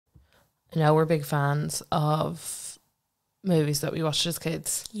I know we're big fans of movies that we watched as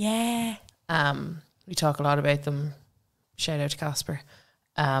kids. Yeah. We talk a lot about them. Shout out to Casper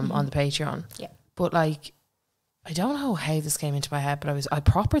on the Patreon. Yeah. But like, I don't know how this came into my head, but I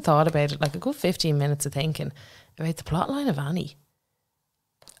proper thought about it, like a good 15 minutes of thinking about the plotline of Annie.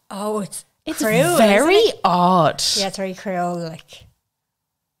 Oh, it's cruel, very odd. Yeah, it's very cruel. Like,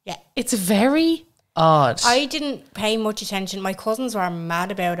 yeah, it's very odd. I didn't pay much attention. My cousins were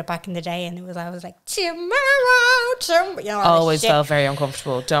mad about it back in the day, and I was like, tomorrow, you know, always felt very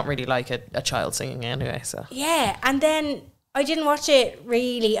uncomfortable. Don't really like a child singing anyway. So yeah, and then I didn't watch it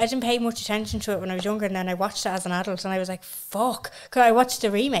really. I didn't pay much attention to it when I was younger, and then I watched it as an adult, and I was like, fuck. Because I watched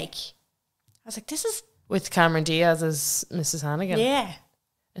the remake. I was like, this is with Cameron Diaz as Mrs. Hannigan. Yeah.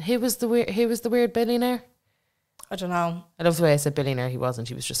 And who was the weird billionaire? I don't know. I love the way I said billionaire. He wasn't.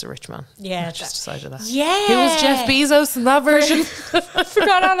 He was just a rich man. Yeah. I just decided that. Yeah. Who was Jeff Bezos in that version? I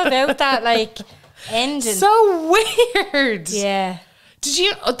forgot all about that, like, ending. So weird. Yeah. Did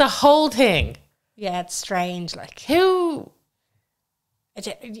you, the whole thing? Yeah, it's strange, like. Who?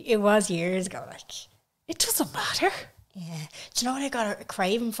 It was years ago, like. It doesn't matter. Yeah. Do you know what I got a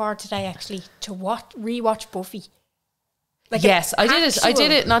craving for today, actually? To rewatch Buffy. Like, yes, I did it. I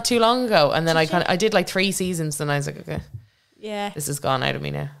did it not too long ago, and then I did like 3 seasons, and I was like, okay, yeah, this has gone out of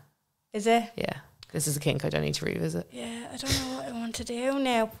me now. Is it? Yeah, this is a kink I don't need to revisit. Yeah, I don't know what I want to do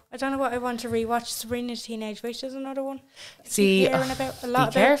now. I don't know what I want to rewatch. Sabrina the Teenage Witch is another one. See, be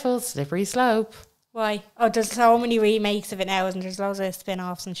careful, slippery slope. Why? Oh, there's so many remakes of it now, and there's loads of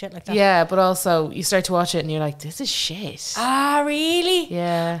spin-offs and shit like that. Yeah, but also you start to watch it, and you're like, this is shit. Ah, really?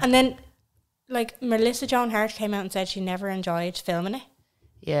 Yeah. And then, like, Melissa Joan Hart came out and said she never enjoyed filming it.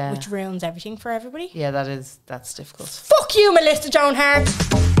 Yeah. Which ruins everything for everybody. Yeah, that's difficult. Fuck you, Melissa Joan Hart!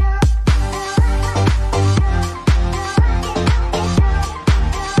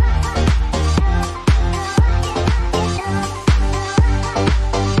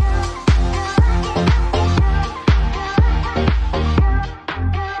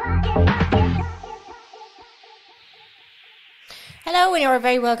 Hello, and you're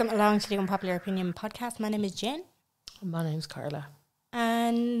very welcome along to the Unpopular Opinion podcast. My name is Jen. My name's Carla.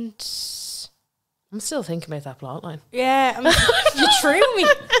 And I'm still thinking about that plot line. Yeah, you threw me.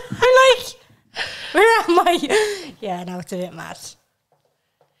 I'm like, where am I? Yeah, no, it's a bit mad.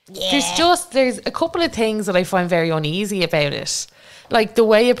 Yeah. There's a couple of things that I find very uneasy about it. Like the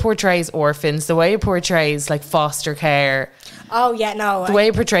way it portrays orphans, the way it portrays like foster care. Oh yeah, no. The way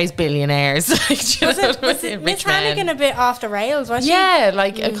it portrays billionaires. Was it Miss Hannigan a bit off the rails, was she? Yeah,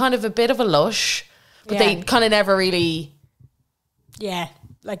 like a kind of a bit of a lush. But they kind of never really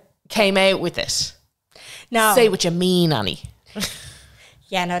like came out with it. No. Say what you mean, Annie.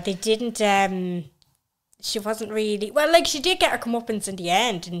 Yeah, no, they didn't she wasn't really well, like she did get her comeuppance in the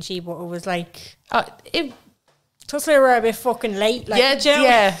end, didn't she? But it was like just they were a bit fucking late, like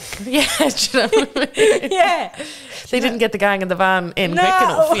yeah. Yeah. They didn't get the gang in the van in quick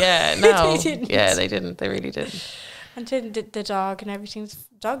enough. Yeah, no. They didn't. Yeah, they didn't. They really didn't. And then the dog and everything. The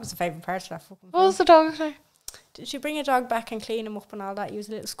dog was the favourite part of that fucking What was the dog say? Did she bring a dog back and clean him up and all that? He was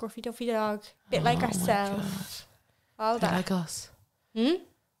a little scruffy duffy dog. Bit like ourselves. All that. Bit like us.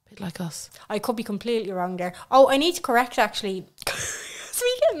 Bit like us. I could be completely wrong there. Oh, I need to correct actually. So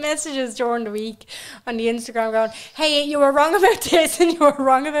we get messages during the week on the Instagram going, hey, you were wrong about this and you were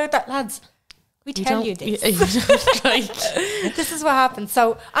wrong about that. Lads, we tell you this. This is what happened.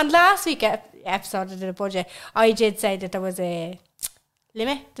 So on last week's episode of the budget, I did say that there was a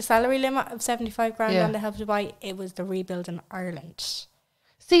limit, the salary limit of 75 grand on the Help to Buy. It was the rebuild in Ireland.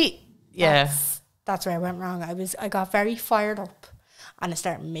 See, That's where I went wrong. I got very fired up and I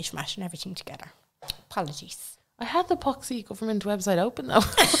started mishmashing everything together. Apologies. I had the Poxy government website open though.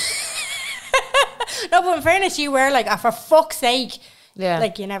 No, but in fairness, you were like, for fuck's sake. Yeah.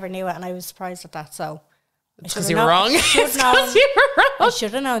 Like, you never knew it, and I was surprised at that, so. Because you were wrong. I should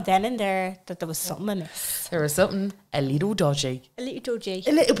have known then and there that there was something amiss. There was something a little dodgy. A little dodgy.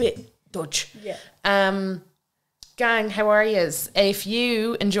 A little bit dodgy. Yeah. Gang, how are yous? If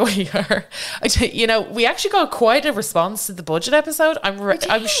you enjoy we actually got quite a response to the budget episode.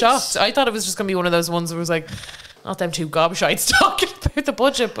 I'm shocked. I thought it was just going to be one of those ones where it was like, not them two gobshites talking about the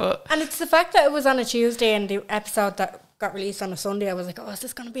budget, but... And it's the fact that it was on a Tuesday and the episode that got released on a Sunday, I was like, oh, is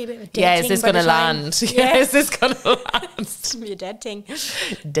this going to be a bit of a dead thing? Yeah, is this going to land? Yeah, is this going to land? It's going to be a dead thing.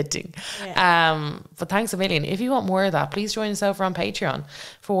 Dead thing. Yeah. But thanks a million. If you want more of that, please join us over on Patreon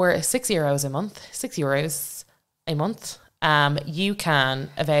for €6 a month. €6 a month. You can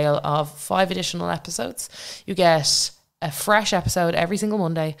avail of 5 additional episodes. You get a fresh episode every single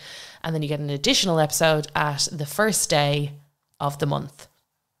Monday, and then you get an additional episode at the first day of the month.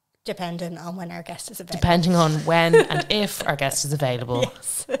 Depending on when our guest is available. Depending on when and if our guest is available.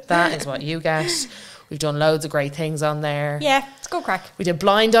 Yes. That is what you get. We've done loads of great things on there. Yeah, it's good crack. We did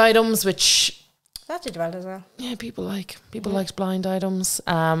blind items, which That did well as well. yeah, people liked blind items.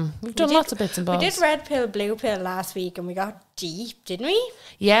 We've done lots of bits and bobs. We did red pill, blue pill last week, and we got deep, didn't we?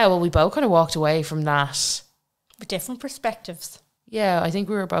 Yeah, well, we both kind of walked away from that With different perspectives. Yeah, I think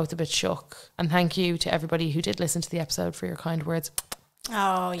we were both a bit shook. And thank you to everybody who did listen to the episode for your kind words.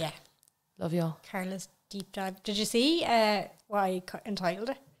 Oh yeah, Love y'all. Carla's deep dive. Did you see what I entitled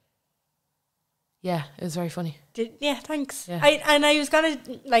it? Yeah, it was very funny. Yeah, thanks. Yeah. I was gonna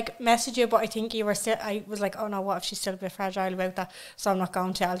like message you, but I think you were still. I was like, oh no, what if she's still a bit fragile about that? So I'm not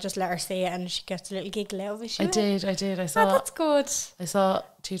going to. I'll just let her say it, and she gets a little giggle out of it. I did. I Oh, saw. that's good. I saw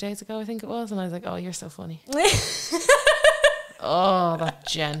 2 days ago, I think it was, and I was like, "Oh, you're so funny." Oh, that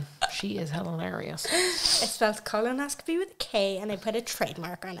Jen, she is hilarious. I spelled colonoscopy with a K, and I put a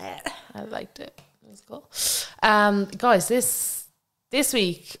trademark on it. I liked it. It was cool. Guys, this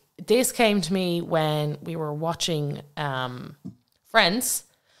week, this came to me when we were watching Friends,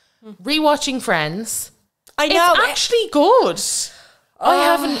 rewatching Friends. I know. It's actually good. I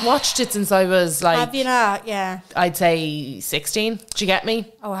haven't watched it since I was like, Have you not? Yeah. I'd say 16. Do you get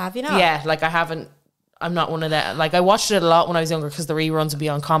me? Oh, have you not? Yeah, like I haven't. I'm not one of them. Like I watched it a lot when I was younger because the reruns would be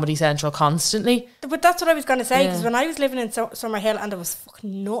on Comedy Central constantly. But that's what I was going to say, because Yeah. when I was living in Summerhill and there was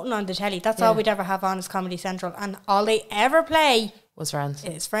fucking nothing on the telly, that's all we'd ever have on is Comedy Central, and all they ever play Was Friends?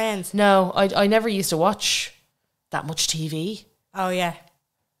 is Friends. No, I never used to watch that much TV. Oh yeah.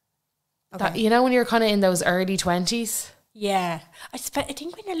 Okay. That, you know, when you're kind of in those early 20s. Yeah. I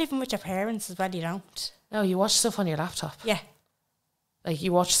think when you're living with your parents as well, you don't. No, you watch stuff on your laptop. Yeah. Like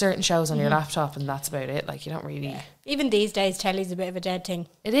you watch certain shows on your laptop, and that's about it. Like you don't really. Even these days, telly's a bit of a dead thing.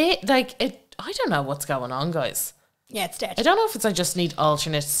 It is like it. I don't know what's going on, guys. Yeah, it's dead. I don't know if it's I just need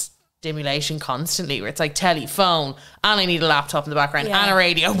alternate stimulation constantly, where it's like telly, phone, and I need a laptop in the background and a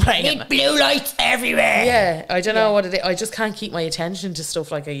radio playing. Need blue lights everywhere. Yeah, I don't know what it is. I just can't keep my attention to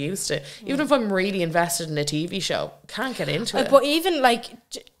stuff like I used to. Even if I'm really invested in a TV show, can't get into it. But even like,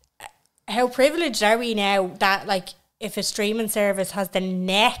 how privileged are we now that like if a streaming service has the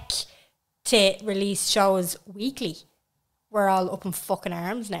neck to release shows weekly, we're all up in fucking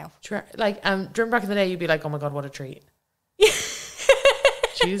arms now. Like, during back in the day, you'd be like, "Oh my god, what a treat!"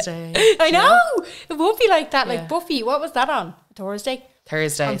 Tuesday. I know it won't be like that. Yeah. Like Buffy, what was that on Thursday?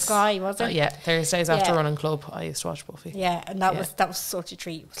 Thursdays On Sky, was it? Yeah, Thursdays after Yeah. running club, I used to watch Buffy. Yeah, and that was such a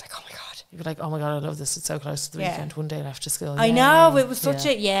treat. It was like, oh my god. You'd be like, "Oh my god, I love this! It's so close to the weekend. One day left to school." I Yay. know it was such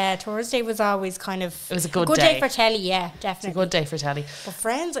a Thursday was always kind of It was a good day day. for telly. Yeah, It's a definitely. good day for telly. But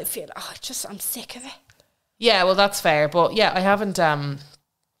Friends, I feel I'm sick of it. Yeah, well, that's fair, but yeah, I haven't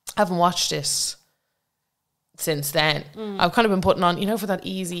watched it since then. I've kind of been putting on, you know, for that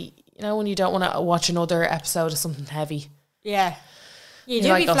easy, you know, when you don't want to watch another episode of something heavy. Yeah. You do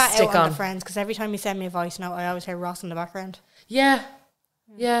like, be I'll flat stick out on on. the Friends, because every time you send me a voice note, I always hear Ross in the background. Yeah,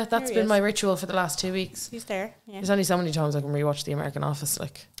 that's he been is. my ritual for the last 2 weeks. He's there. Yeah. There's only so many times I can rewatch The American Office,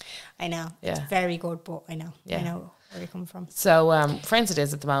 like. I know. Yeah. It's very good, but I know. Yeah. I know where you come from. So, Friends it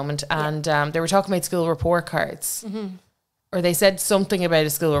is at the moment, and they were talking about school report cards. Or they said something about a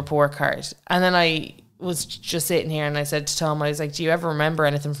school report card. And then I was just sitting here and I said to Tom, I was like, "Do you ever remember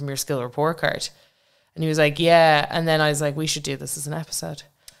anything from your school report card?" And he was like, "Yeah." And then I was like, "We should do this as an episode."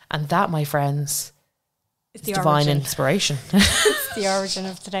 And that, my friends, It's is the divine origin. inspiration. It's the origin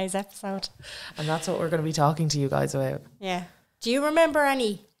of today's episode. And that's what we're going to be talking to you guys about. Yeah. Do you remember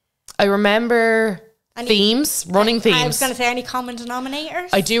any I remember themes, running themes. I was going to say any common denominators.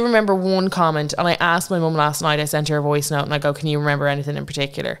 I do remember one comment, and I asked my mum last night, I sent her a voice note and I go, "Can you remember anything in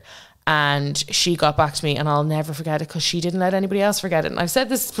particular?" And she got back to me, and I'll never forget it because she didn't let anybody else forget it. And I've said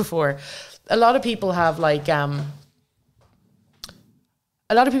this before, a lot of people have like an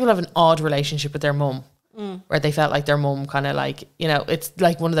odd relationship with their mum, where they felt like their mum kind of like, you know, it's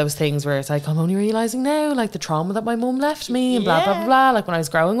like one of those things where it's like, I'm only realising now like the trauma that my mum left me and blah blah blah blah, like when I was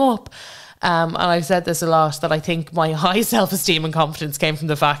growing up. And I've said this a lot, that I think my high self-esteem and confidence came from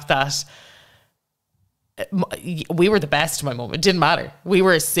the fact that we were the best to my mum. It didn't matter. We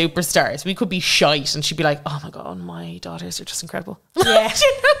were superstars. We could be shite and she'd be like, "Oh my God, my daughters are just incredible." Yeah. Do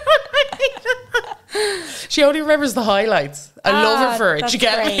you know what I mean? She only remembers the highlights. I love her for it. that's Do you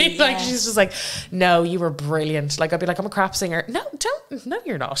get me? great, Like, yeah. she's just like, "No, you were brilliant." Like, I'd be like, "I'm a crap singer." No, don't. No,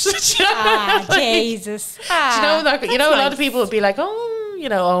 you're not. Do you know? Like, Jesus. do you know that? You know, a lot nice. of people would be like, "Oh, you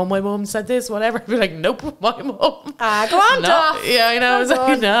know, oh, my mum said this, whatever." I'd be like, "Nope, my mum." Go on, No, Doc. yeah, I know. I was Go like,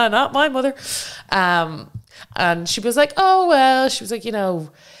 on. "No, not my mother." And she was like, "Oh well," she was like, "You know,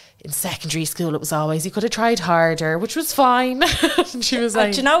 in secondary school, it was always, you could have tried harder, which was fine. And she was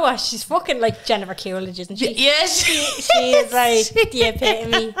like, do you know what? She's fucking like Jennifer Coolidge, isn't she? yeah, She is like the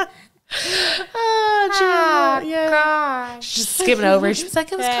epitome. Yeah. God. She's just skimming over it. She was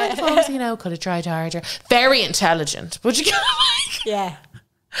like, it was kind of always, you know, could have tried harder. Very intelligent. But you can, Yeah.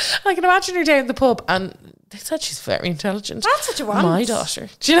 I can imagine her down the pub, and they said she's very intelligent. That's what you want. My daughter.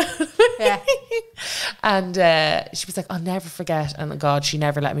 Do you know what I mean? Yeah. And she was like, I'll never forget. And God, she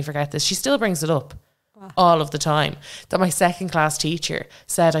never let me forget this. She still brings it up all of the time. That my second class teacher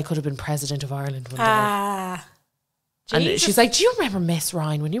said I could have been president of Ireland one day. And Jesus. she's like, do you remember Miss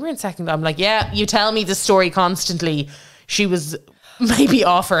Ryan when you were in second? I'm like, yeah, you tell me the story constantly. She was maybe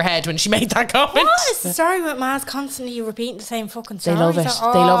off her head when she made that comment. What is the story with Maz constantly repeating the same fucking They story? love it. They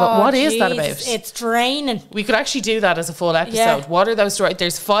love it. What is that about? It's draining. We could actually do that as a full episode. Yeah. What are those stories?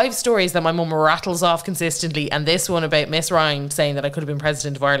 There's 5 stories that my mum rattles off consistently, and this one about Miss Ryan saying that I could have been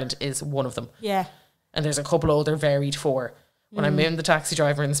president of Ireland is one of them. Yeah. And there's a couple other varied 4. When I'm in the taxi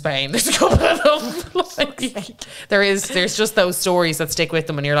driver in Spain, there's a couple of them. Like, there's just those stories that stick with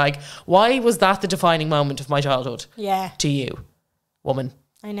them, and you're like, why was that the defining moment of my childhood? Yeah. To you, woman.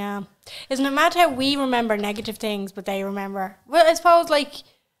 I know. Isn't it mad how we remember negative things, but they remember? Well, I suppose like.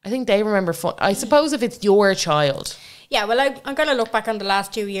 I think they remember fun. I suppose if it's your child. Yeah, well, I'm going to look back on the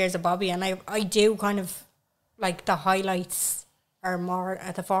last 2 years of Bobby, and I do kind of like the highlights are more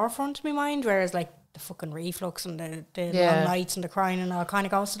at the forefront of my mind, whereas like the fucking reflux and the long nights and the crying and all kind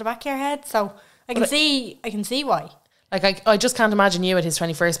of goes to the back of your head. So I can see why. Like I just can't imagine you at his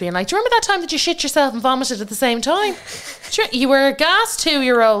 21st being like, do you remember that time that you shit yourself and vomited at the same time? You were a gas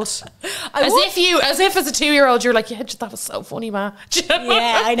 2-year-old. As if as a 2-year-old you're like, yeah, that was so funny, ma.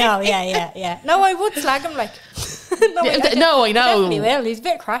 Yeah, I know. Yeah. No, I would slag him like. No, I know. Definitely will. He's a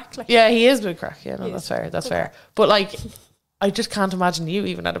bit cracked. Like. Yeah, he is a bit cracked. Yeah, no, that's fair. That's fair. But like, I just can't imagine you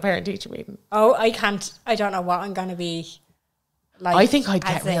even at a parent-teacher meeting. Oh, I can't. I don't know what I'm going to be like. I think I'd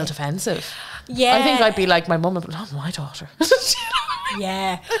get real defensive. Yeah. I think I'd be like my mum, but not my daughter.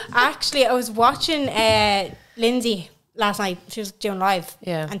 Yeah. Actually, I was watching Lindsay last night. She was doing live.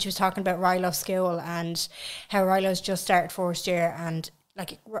 Yeah. And she was talking about Rilo's school and how Rilo's just started first year. And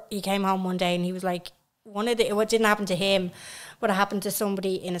like he came home one day and he was like, what didn't happen to him, but it happened to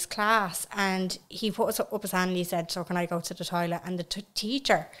somebody in his class, and he put up his hand and he said, so can I go to the toilet? And the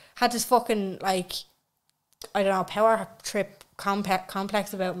teacher had this fucking like, I don't know, power trip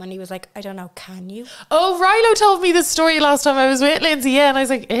complex about him, and he was like, I don't know, can you? Oh, Rilo told me this story last time I was with Lindsay, and I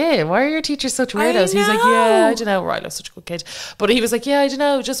was like, why are your teachers such weirdos? He was like, yeah, I don't know, Rilo's such a good kid, but he was like, yeah, I don't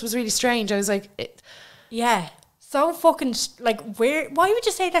know, it just was really strange. I was like, yeah, so fucking like, why would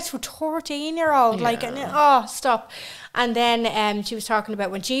you say that to a 13-year-old? Yeah. Like, stop. And then she was talking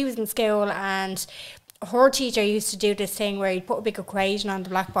about when she was in school, and her teacher used to do this thing where he'd put a big equation on the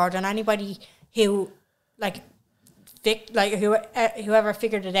blackboard, and anybody who whoever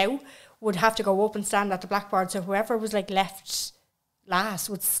figured it out would have to go up and stand at the blackboard. So whoever was like left last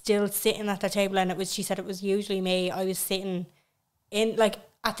was still sitting at the table, and she said it was usually me. I was sitting in like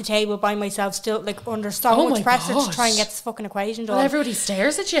at the table by myself, still like under so much pressure to try and get this fucking equation done. well, everybody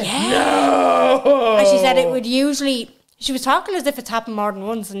stares at you. Yeah. No. And she said it would usually, she was talking as if it's happened more than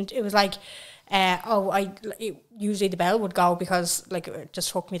once, and it was like, usually the bell would go because like it just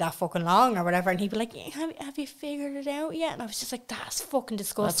took me that fucking long or whatever, and he'd be like, have you figured it out yet? And I was just like, that's fucking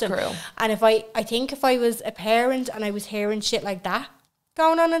disgusting. That's cruel. And I think if I was a parent and I was hearing shit like that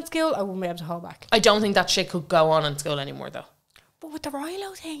going on in school, I wouldn't be able to hold back. I don't think that shit could go on in school anymore though. But with the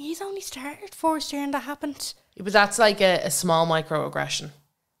Rilo thing, he's only started first year and that happened. But that's like a small microaggression.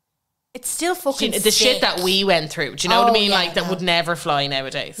 It's still fucking the shit that we went through. Do you know what I mean? Yeah, like that would never fly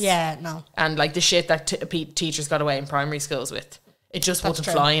nowadays. Yeah, no. And like the shit that teachers got away in primary schools with, it just wouldn't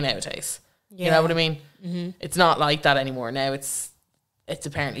fly nowadays. Yeah. You know what I mean? Mm-hmm. It's not like that anymore. Now it's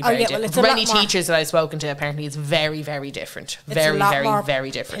apparently very different. For many teachers that I've spoken to, apparently it's very, very different. Very, very,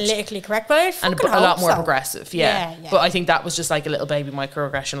 very different. Politically correct, but and a lot more progressive. Yeah. But I think that was just like a little baby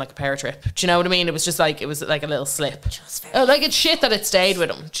microaggression, like a power trip. Do you know what I mean? It was like a little slip. Like it's shit that it stayed with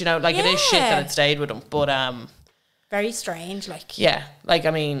him. Do you know? Like it is shit that it stayed with him. But very strange. Like like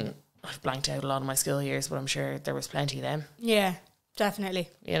I mean, I've blanked out a lot of my school years, but I'm sure there was plenty of them. Yeah, definitely.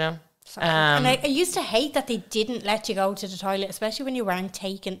 You know. And I used to hate that they didn't let you go to the toilet, especially when you weren't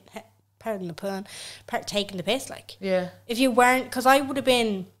taking, pardon the pun, taking the piss. Like, yeah, if you weren't, because I would have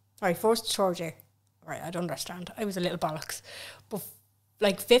been first to third year. Right, I'd understand. I was a little bollocks, but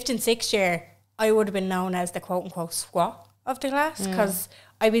like 5th and 6th year, I would have been known as the quote unquote squat of the class because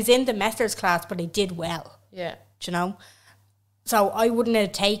I was in the Messers class, but I did well. Yeah, do you know. So I wouldn't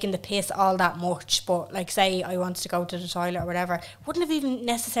have taken the piss all that much, but like say I wanted to go to the toilet or whatever, wouldn't have even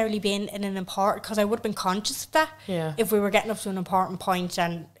necessarily been in an important, because I would have been conscious of that. Yeah. If we were getting up to an important point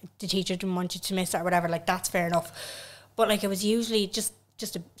and the teacher didn't want you to miss it or whatever, like that's fair enough. But like it was usually just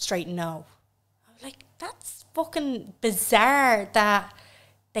a straight no. I was like, that's fucking bizarre that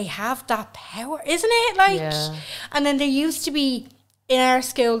they have that power, isn't it? Like, Yeah. and then there used to be, in our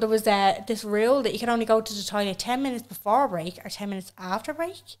school, there was this rule that you could only go to the toilet 10 minutes before break or 10 minutes after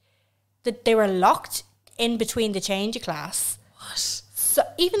break. That they were locked in between the change of class. What? So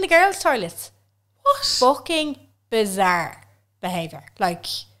even the girls' toilets. What? Fucking bizarre behaviour. Like,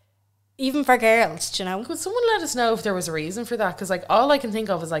 even for girls, do you know? Could someone let us know if there was a reason for that? Because like all I can think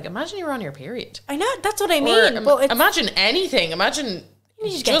of is like, imagine you're on your period. I know, that's what I mean. Or but it's, imagine anything. Imagine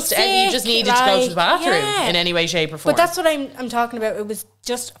you just sick, you just needed to go to the bathroom yeah. in any way, shape, or form. But that's what I'm talking about. It was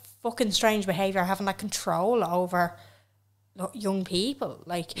just fucking strange behaviour, having that control over young people.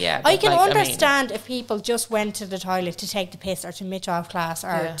 Like, yeah, I can like, understand if people just went to the toilet to take the piss or to mitch off class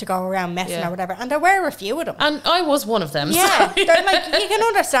or to go around messing or whatever. And there were a few of them. And I was one of them. Yeah, So. they're like, you can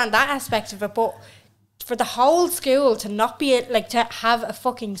understand that aspect of it, but for the whole school to not be like to have a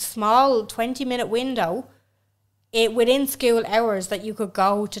fucking small 20-minute window within school hours that you could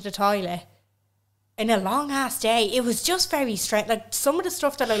go to the toilet in a long ass day, it was just very strange. Like some of the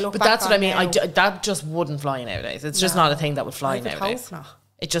stuff that I look But back that's what I mean. now, That just wouldn't fly nowadays. It's just not a thing that would fly I would nowadays. hope not.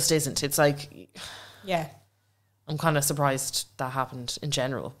 It just isn't. It's like, Yeah, I'm kind of surprised that happened in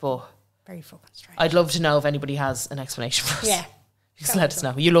general. But very fucking strange. I'd love to know if anybody has an explanation for us. Yeah. Just let us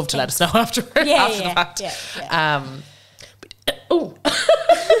know. You love to let us know after the fact. Yeah. Oh.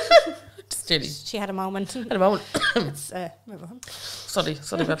 Just nearly She had a moment. at a moment. Let's move on. Sorry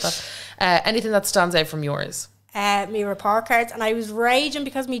about that. Anything that stands out from yours? Me report cards, and I was raging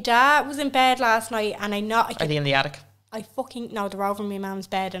because my dad was in bed last night, and Are they in the attic? I fucking no, they're over my mum's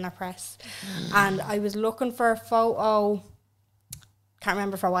bed in her press, and I was looking for a photo. Can't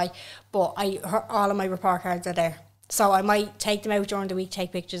remember for why, but all of my report cards are there. So I might take them out during the week,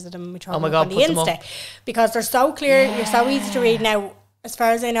 take pictures of them, and we throw them up on the Insta, because they're so clear, they're so easy to read. Now, as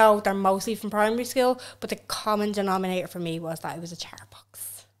far as I know, they're mostly from primary school, but the common denominator for me was that it was a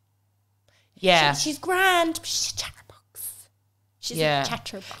chatterbox. Yeah. She's grand, but she's a chatterbox. She's a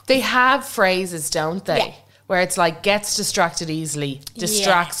chatterbox. They have phrases, don't they? Yeah. Where it's like, gets distracted easily,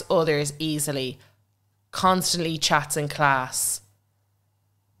 distracts others easily, constantly chats in class.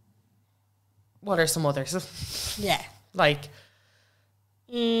 What are some others? Yeah. Like,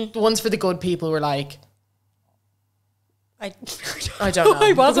 the ones for the good people were like, I don't know.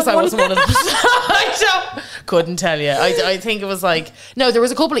 I wasn't one of them. Couldn't tell you. I think it was like, no, there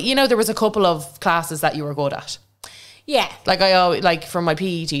was a couple of classes that you were good at. Yeah. Like I always, like from my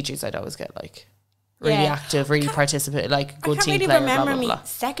PE teachers, I'd always get like really active, really participate, like good team player. I can't really remember me blah.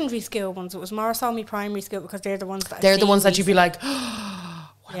 secondary school ones. It was more so me primary school, because they're the ones that you'd be like,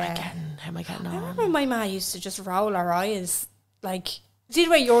 what am I getting? How am I getting on? I remember my ma used to just roll her eyes, like, see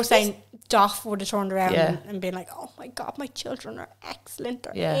the way you're saying, Doff would have turned around and been like, oh my God, my children are excellent,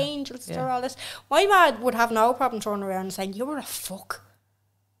 they're angels, they're all this. My ma would have no problem turning around and saying, you were a fuck.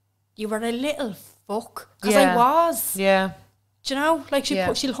 You were a little fuck. Because I was. Yeah. Do you know? Like,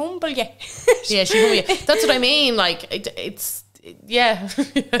 she'll humble you. Yeah, she'll humble you. That's what I mean. Like, it's... Yeah,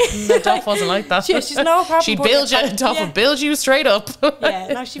 no, Doff wasn't like that. She's no problem. She'd build you. Doff would build you straight up. Yeah,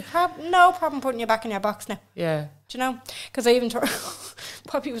 no, she'd no problem putting you back in your box now. Yeah, do you know? Because I even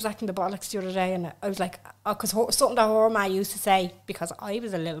Poppy was acting the bollocks the other day, and I was like, because something that her ma used to say, because I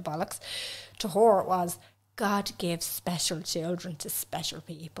was a little bollocks, to her it was, God gives special children to special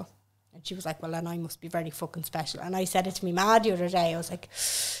people. And she was like, well, then I must be very fucking special. And I said it to me ma the other day. I was like,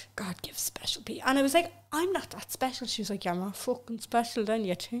 God gives special people. And I was like, I'm not that special. She was like, you're more fucking special than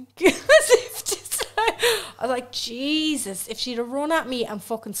you think. I was like, Jesus, if she'd have run at me and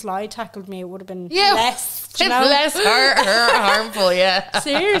fucking slide tackled me, it would have been less, you know? less harmful, yeah.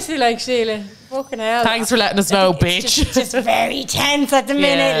 Seriously, like, Sheila, fucking hell. Thanks for letting us know, bitch. Just very tense at the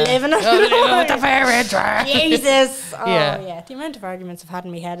minute, living on with the parents. Jesus. Oh, yeah. The amount of arguments I've had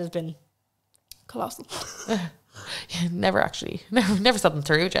in my head has been colossal. Never saw them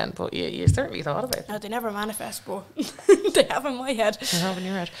through, Jen, but you certainly thought about it. No, they never manifest, but they have in my head. They have in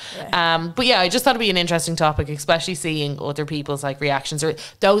your head. Yeah. But yeah, I just thought it'd be an interesting topic, especially seeing other people's like reactions, or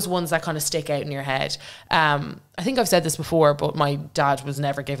those ones that kind of stick out in your head. I think I've said this before, but my dad was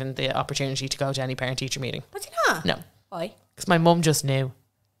never given the opportunity to go to any parent-teacher meeting. Was he not? No. Why? Because my mum just knew.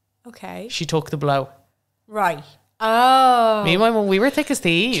 Okay. She took the blow. Right. Oh. Me and my mum, we were thick as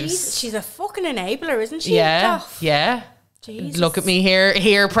thieves. She's a fucking enabler, isn't she? Yeah. Duff? Yeah. Jesus. Look at me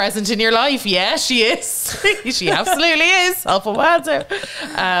here present in your life. Yeah, she is. She absolutely is. I'll put my hands out.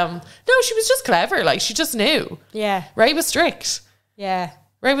 No, she was just clever. Like, she just knew. Yeah. Ray was strict. Yeah.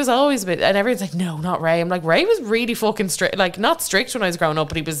 Ray was always a bit, and everyone's like, no, not Ray. I'm like, Ray was really fucking strict. Like, not strict when I was growing up,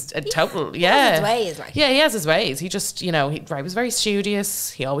 but he was a total, He has his ways, like. Yeah, he has his ways. He just, Ray was very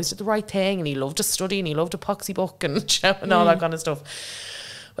studious. He always did the right thing, and he loved to study, and he loved a poxy book, and, and all that kind of stuff.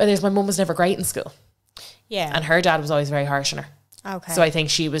 Whereas my mum was never great in school. Yeah. And her dad was always very harsh on her. Okay. So I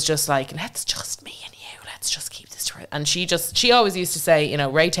think she was just like, let's just me and you, let's just keep this to her. And she always used to say,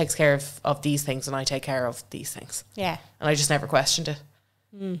 Ray takes care of these things and I take care of these things. Yeah. And I just never questioned it.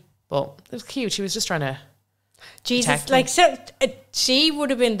 But it was cute. She was just trying to Jesus, like, so she would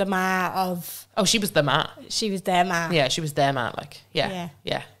have been the ma of... Oh, she was the ma. She was their ma. Yeah, she was their ma, like, yeah.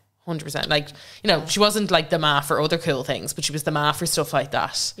 100%. Like, she wasn't like the ma for other cool things, but she was the ma for stuff like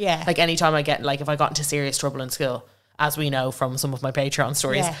that. Yeah. Like, anytime if I got into serious trouble in school, as we know from some of my Patreon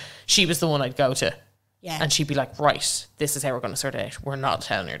stories, she was the one I'd go to. Yeah. And she'd be like, right, this is how we're going to sort it out. We're not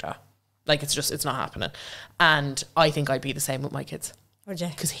telling your dad. Like, it's not happening. And I think I'd be the same with my kids. Would you?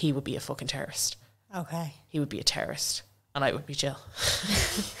 Because he would be a fucking terrorist. Okay. He would be a terrorist. And I would be Jill.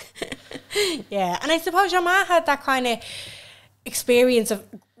 Yeah. And I suppose your ma had that kind of experience of,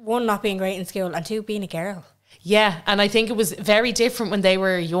 one, not being great in school, and two, being a girl. Yeah. And I think it was very different when they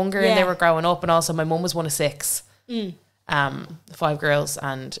were younger and they were growing up. And also my mum was one of 6. 5 girls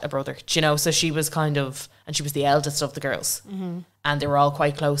and a brother. Do you know? So she was and she was the eldest of the girls. And they were all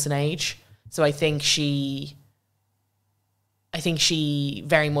quite close in age. So I think she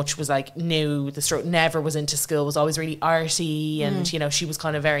very much was like, knew the stroke, never was into school, was always really arty, and she was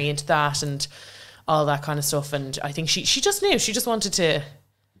kind of very into that and all that kind of stuff. And I think she just knew, she just wanted to,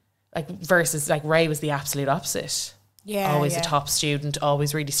 like, versus like Ray was the absolute opposite. Yeah, always a top student,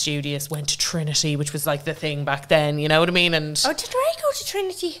 always really studious, went to Trinity, which was like the thing back then, you know what I mean? And did Ray go to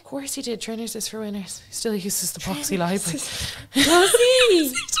Trinity? Of course he did. Trinity's for winners. He still uses the proxy library. Does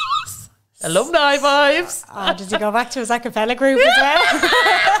he? Alumni vibes. Oh, does he go back to his acapella group as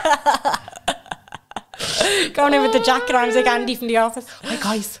well? Going in with the jacket on, like Andy from The Office. Hi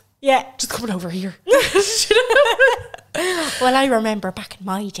guys. Yeah. Just coming over here. Well, I remember back in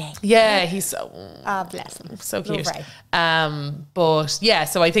my day. Yeah, he's so... Oh, bless him. So cute. But yeah,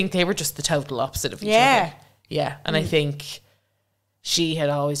 so I think they were just the total opposite of each other. Yeah. And I think she had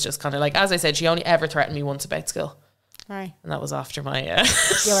always just kind of like, as I said, she only ever threatened me once about school. Right. And that was after my...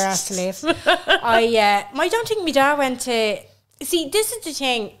 You were asked to leave. I don't think my dad went to... See, this is the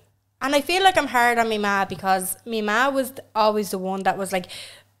thing. And I feel like I'm hard on my ma because my ma was always the one that was like...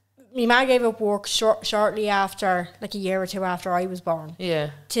 My ma gave up work shortly after, like a year or two after I was born. Yeah.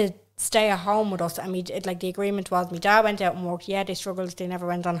 To stay at home with us. And the agreement was my dad went out and worked. Yeah, they struggled. They never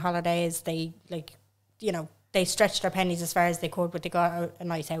went on holidays. They, they stretched their pennies as far as they could, but they got a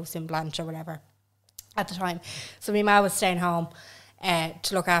nice house in Blanche or whatever at the time. So my ma was staying home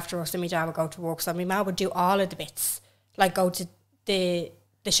to look after us, and my dad would go to work. So my ma would do all of the bits, like go to the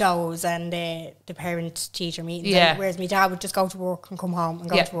shows and the parent-teacher meetings. Yeah. Whereas my dad would just go to work and come home and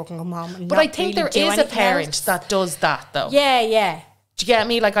go to work and come home. And but I think really there is a parent that does that, though. Yeah. Do you get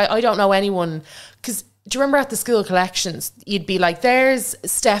me? Like, I don't know anyone... Because do you remember at the school collections, you'd be like, there's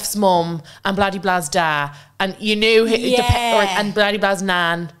Steph's mum and Bloody Blah's dad, and you knew... and Bloody Blah's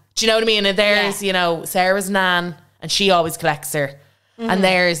nan. Do you know what I mean? And there's, Sarah's nan, and she always collects her. Mm-hmm. And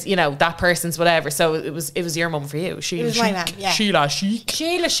there's, that person's whatever. So it was your mum for you. It was my mum, yeah. Sheila Chic.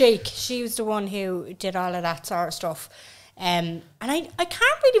 She was the one who did all of that sort of stuff. And I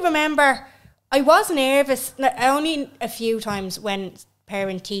can't really remember. I was nervous. Only a few times when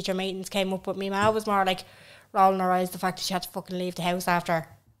parent-teacher meetings came up, but my mum was more like rolling her eyes the fact that she had to fucking leave the house after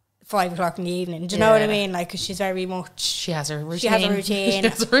 5 o'clock in the evening. Do you know what I mean? Like, 'cause she's very much... She has her routine. She has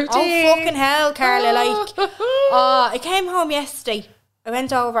a routine. Oh, fucking hell, Carla. I came home yesterday.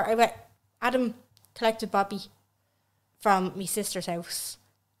 Adam collected Bobby from my sister's house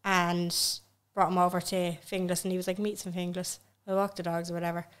and brought him over to Finglas, and he was like, meet some Finglas. We'll walk the dogs or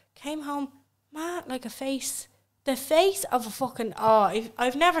whatever. Came home, like a face. The face of a fucking...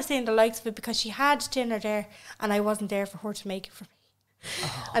 I've never seen the likes of it, because she had dinner there and I wasn't there for her to make it for me.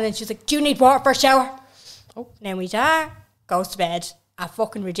 Oh. And then she was like, do you need water for a shower? Oh. Now my dad goes to bed at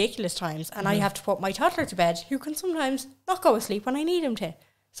fucking ridiculous times, and I have to put my toddler to bed, who can sometimes not go to sleep when I need him to.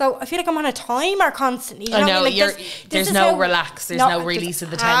 So I feel like I'm on a timer constantly. You know, I know, like there's no relax, there's no release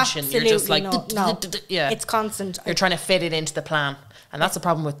of the tension. You're just like, yeah, it's constant. You're trying to fit it into the plan, and that's the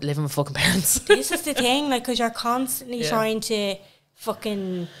problem with living with fucking parents. This is the thing, like, because you're constantly trying to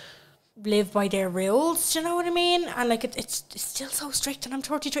fucking live by their rules. Do you know what I mean? And like it's still so strict, and I'm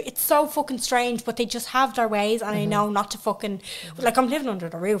 33. It's so fucking strange, but they just have their ways, and I know not to fucking like, I'm living under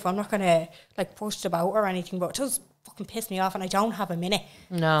the roof. I'm not gonna like push the boat or anything, but it does fucking piss me off, and I don't have a minute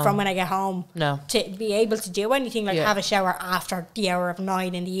from when I get home to be able to do anything like have a shower after the hour of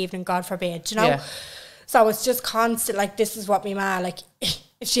 9 in the evening, God forbid, you know. So it's just constant, like, this is what my ma, like,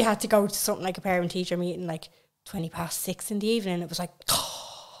 if she had to go to something like a parent teacher meeting like 6:20 in the evening, it was like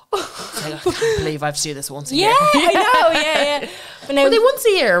I can't believe I have to do this once a year. I know. But now, were they once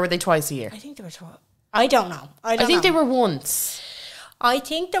a year or were they twice a year? I think they were I don't know. I think they were once. I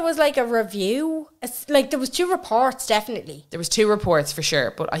think there was like a review. It's like there was 2 reports, definitely. There was 2 reports for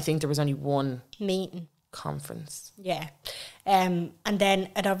sure, but I think there was only 1 meeting conference. Yeah. And then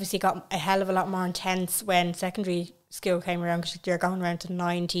it obviously got a hell of a lot more intense when secondary school came around, because you're going around to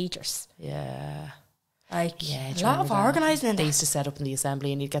 9 teachers. Yeah. Like, a lot of organising. They used to set up in the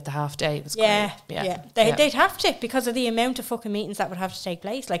assembly and you'd get the half day. It was great. Yeah. They'd have to, because of the amount of fucking meetings that would have to take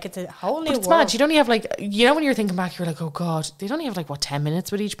place. Like, it's a whole new world. It's mad. You'd only have like, you know, when you're thinking back, you're like, oh God, they'd only have like, what, 10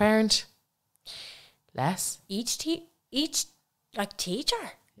 minutes with each parent? Less? Each teacher?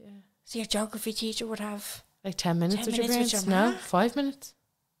 Yeah. So your geography teacher would have... Like 10 minutes with your parents? No, 5 minutes?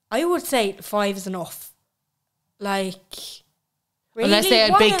 I would say 5 is enough. Like... Really? Unless they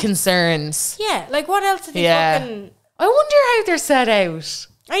had big concerns. Yeah, like what else did they fucking... I wonder how they're set out.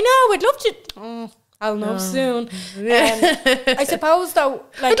 I know, I'd love to... I'll know soon. I suppose though...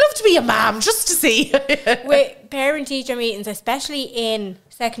 Like, I'd love to be a mum just to see. With parent-teacher meetings, especially in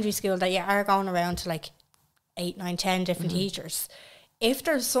secondary school, that you are going around to like 8, 9, 10 different teachers. If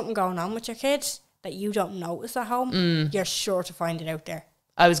there's something going on with your kids that you don't notice at home, you're sure to find it out there.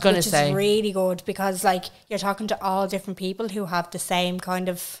 I was going to say. Which is really good, because like you're talking to all different people who have the same kind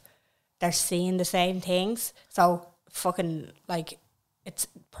of, they're seeing the same things. So fucking like, it's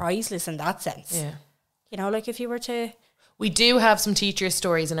priceless in that sense. Yeah. You know, like if you were to... We do have some teacher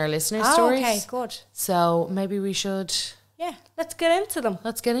stories in our listener stories. Okay, good. So maybe we should... Yeah, let's get into them.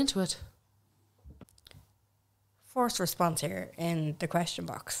 Let's get into it. First response here in the question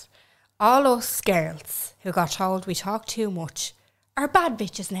box. All us girls who got told we talk too much are bad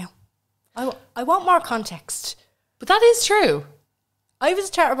bitches now. I want more context. But that is true. I was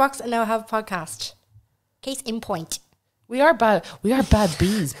a chatterbox and now I have a podcast. Case in point. We are bad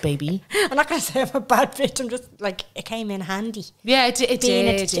bees, baby. I'm not going to say I'm a bad bitch. I'm just like, it came in handy. Yeah, it did.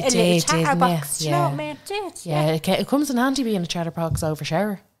 A chatterbox. You know what I mean? It did. Yeah, it comes in handy being a chatterbox over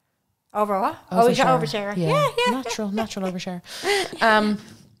shower. Over what? Overshare. Yeah. Natural overshare.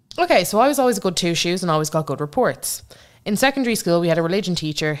 Okay, so I was always a good 2 shoes and always got good reports. In secondary school, we had a religion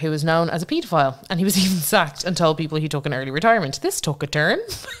teacher who was known as a paedophile, and he was even sacked and told people he took an early retirement. This took a turn.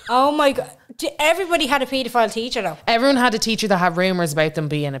 Oh my God. Everybody had a paedophile teacher though. Everyone had a teacher that had rumours about them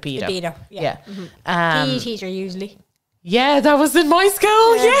being a paedo. Yeah. Mm-hmm. PE teacher usually. Yeah, that was in my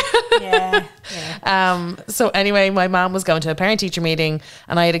school. Yeah. So anyway, my mum was going to a parent-teacher meeting,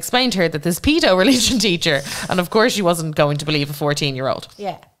 and I had explained to her that this pedo religion teacher, and of course she wasn't going to believe a 14-year-old.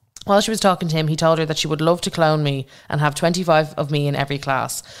 Yeah. While she was talking to him, he told her that she would love to clone me and have 25 of me in every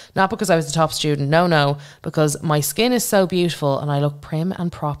class. Not because I was the top student, no, because my skin is so beautiful and I look prim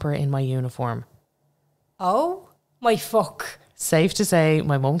and proper in my uniform. Oh my fuck. Safe to say,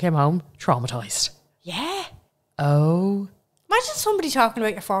 my mum came home traumatised. Yeah. Oh. Imagine somebody talking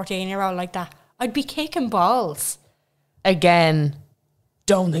about your 14-year-old like that. I'd be kicking balls. Again,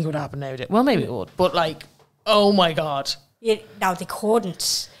 don't think it would happen nowadays. Well, maybe it would, but like, oh my God. No, they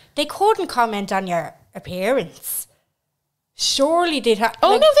couldn't. They couldn't comment on your appearance. Surely they'd have...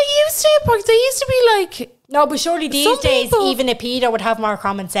 Oh, like, no, they used to. They used to be like... No, but surely these days, even a pedo would have more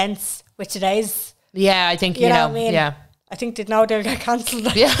common sense with today's... Yeah, I think, you know what I mean? Yeah. I think they'd know they'll get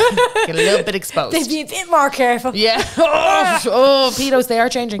cancelled. Yeah, get a little bit exposed. They'd be a bit more careful. Yeah. Oh, pedos, they are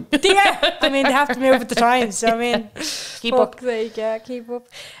changing. Yeah. I mean, they have to move with the times. So, I mean, keep up. Yeah, keep up.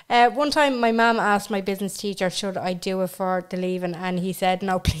 One time, my mum asked my business teacher, should I do it for the leaving? And he said,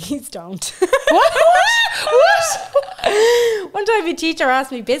 no, please don't. What? One time, a teacher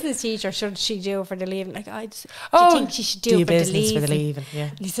asked me, business teacher, should she do it for the leaving? Like, do you think she should do it for the leaving? Yeah.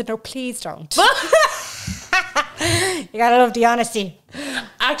 And he said, no, please don't. You gotta love the honesty.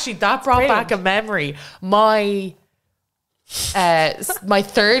 Actually, that brought back a memory. My my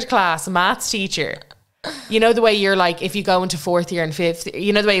 3rd class maths teacher, you know the way you're like, if you go into 4th year and 5th,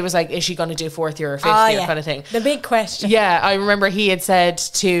 you know the way he was like, is she going to do 4th year or 5th year kind of thing? The big question. Yeah, I remember he had said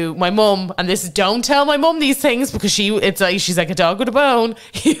to my mum, and this is, don't tell my mum these things because she's like a dog with a bone.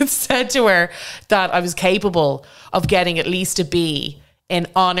 He had said to her that I was capable of getting at least a B in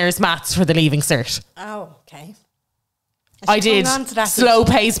honours maths for the leaving cert. Oh, okay. I did hung on to that, slow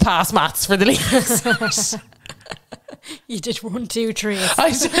pace pass maths for the leavers. You did 1, 2, 3.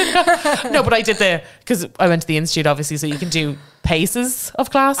 No, but I did because I went to the institute, obviously, so you can do paces of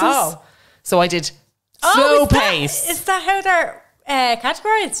classes. Oh. So I did slow is pace. Is that how they're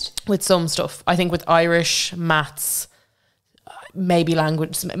categorized? With some stuff. I think with Irish, maths, maybe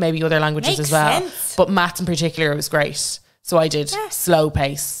other languages Makes as well. sense. But maths in particular, it was great. So I did slow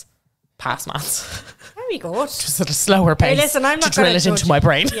pace pass maths. Very good. Just at a slower pace. Hey, listen, I'm not to drill gonna it into judge. my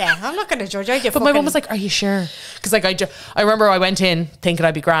brain. Yeah, I'm not going to judge. But my mum was like, "Are you sure?" Because like I remember I went in thinking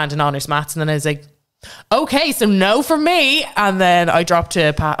I'd be grand in honours maths, and then I was like, "Okay, so no from me." And then I dropped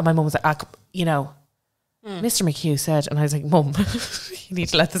to Pat, and my mum was like, Mr. McHugh said, and I was like, "Mum, you need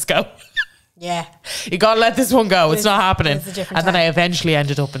to let this go. Yeah. You got to let this one go. It's not happening." It's a different And then time. I eventually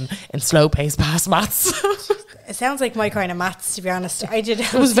ended up in slow pace pass maths. It sounds like my kind of maths, to be honest. I did.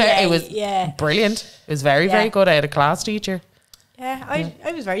 It was yeah. brilliant. It was very, very good. I had a class teacher. Yeah,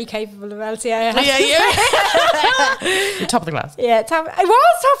 I was very capable of LCI. You're top of the class. Yeah, I was top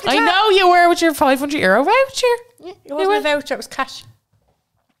of the class. I know you were with your €500 voucher. Yeah, it wasn't a voucher, it was cash.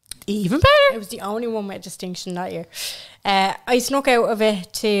 Even better. It was the only one with distinction that year. I snuck out of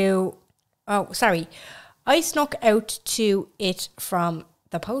it to... Oh, sorry. I snuck out to it from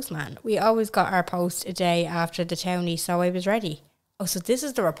the postman. We always got our post a day after the townie, so I was ready. Oh, so this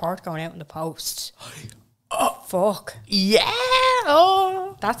is the report going out in the post. Oh, fuck. Yeah.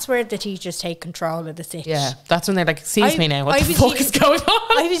 Oh. That's where the teachers take control of the sitch. Yeah, that's when they're like, "Excuse me now, what the fuck is going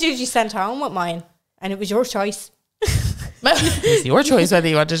on?" I was usually sent home with mine, and it was your choice. It's your choice whether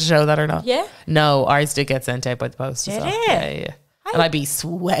you wanted to show that or not. Yeah. No, ours did get sent out by the post. Did as well. it? Yeah. And I'd be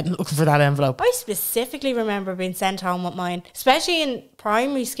sweating looking for that envelope. I specifically remember being sent home with mine, especially in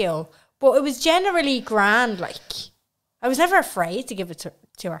primary school. But it was generally grand. Like, I was never afraid to give it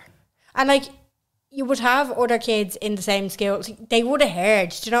to her. And like, you would have other kids in the same school. They would have heard.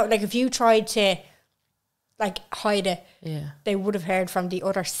 Do you know, like if you tried to like hide it, they would have heard from the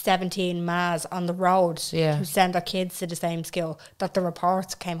other 17 mas on the road who send their kids to the same school that the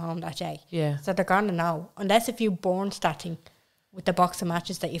reports came home that day. Yeah. So they're gonna know, unless if you burned that thing with the box of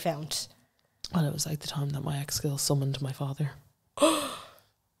matches that you found. Well, it was like the time that my ex-girl summoned my father.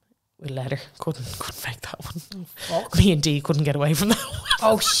 With a letter. Couldn't make that one. Oh, fuck. Me and Dee couldn't get away from that one.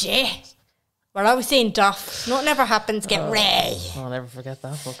 Oh shit. Well, I was saying Duff. Nothing ever happens. Get Ray. I'll never forget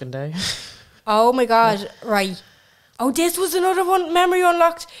that fucking day. Oh my god. Right. Oh, this was another one. Memory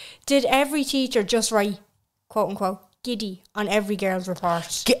unlocked. Did every teacher just write, quote unquote, giddy on every girl's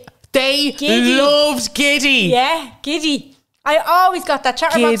report? They Giddy. loved Giddy. Yeah, giddy. I always got that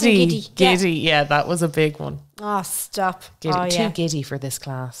chatterbox and giddy. Giddy. Yeah, that was a big one. Oh, stop. Giddy. Oh, Too yeah. giddy for this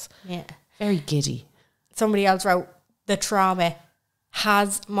class. Yeah. Very giddy. Somebody else wrote, the trauma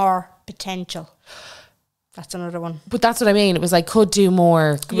has more potential. That's another one. But that's what I mean. It was like, could do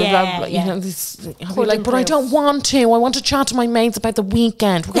more. Yeah, you yeah. know, this, I'd be Could like, but I improve. don't want to. I want to chat to my mates about the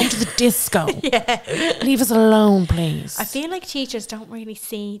weekend. We're going to the disco. Yeah. Leave us alone, please. I feel like teachers don't really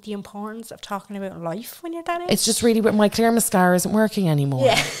see the importance of talking about life when you're that age. It's just really, my clear mascara isn't working anymore.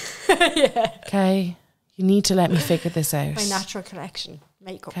 Yeah. Yeah. Okay. You need to let me figure this out. My natural collection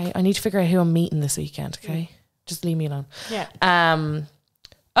makeup. Okay. I need to figure out who I'm meeting this weekend. Okay. Just leave me alone. Yeah.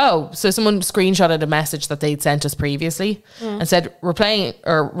 Oh, so someone screenshotted a message that they'd sent us previously and said,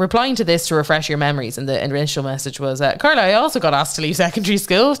 replying to this to refresh your memories. And the initial message was, Carla, I also got asked to leave secondary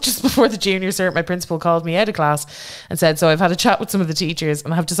school. Just before the junior cert, my principal called me out of class and said, so I've had a chat with some of the teachers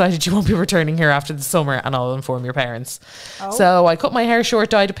and I've decided you won't be returning here after the summer and I'll inform your parents. Oh. So I cut my hair short,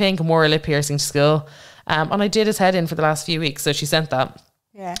 dyed it pink and wore a lip piercing to school. And I did his head in for the last few weeks. So she sent that.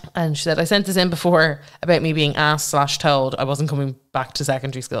 Yeah. And she said, I sent this in before about me being asked/told I wasn't coming back to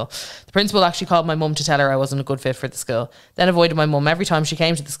secondary school. The principal actually called my mum to tell her I wasn't a good fit for the school. Then avoided my mum every time she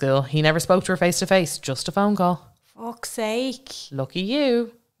came to the school. He never spoke to her face to face, just a phone call. Fuck's sake. Lucky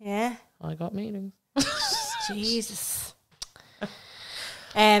you. Yeah. I got meetings. Jesus.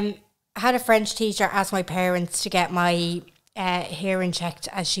 I had a French teacher ask my parents to get my hearing checked,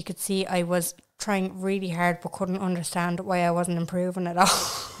 as she could see I was trying really hard but couldn't understand why I wasn't improving at all.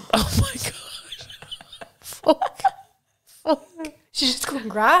 Oh my god. Fuck. She just couldn't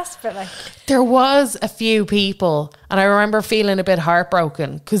grasp it. Like, There was a few people and I remember feeling a bit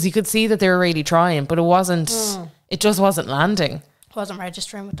heartbroken because you could see that they were really trying, but it just wasn't landing. wasn't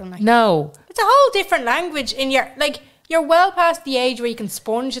registering with them. Like, No. it's a whole different language in your, like, you're well past the age where you can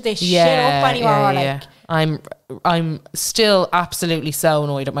sponge this shit up anymore. Like, I'm still absolutely so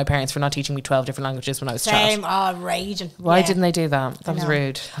annoyed at my parents for not teaching me 12 different languages when I was a same, child. raging. Why Yeah. didn't they do that? That I was know.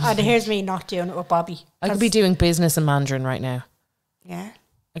 rude. And here's me not doing it with Bobby. I could be doing business and Mandarin right now. Yeah.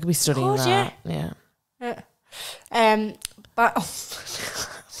 I could be studying Could that. Yeah. Yeah. But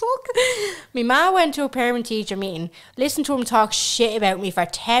fuck. My ma went to a parent teacher meeting, listened to him talk shit about me for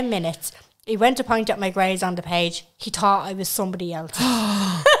 10 minutes. He went to point at my grades on the page. He thought I was somebody else.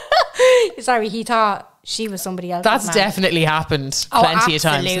 Sorry, he thought she was somebody else. That's definitely happened plenty of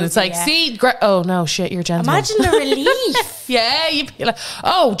times. And it's like, see, oh no, shit, you're Jen's Imagine the relief. Yeah, you'd be like,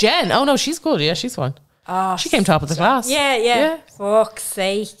 oh, Jen. Oh no, she's good. Yeah, she's fine. Oh, she came top of the class. Yeah. Fuck's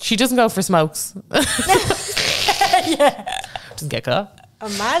sake. She doesn't go for smokes. Yeah. Doesn't get caught.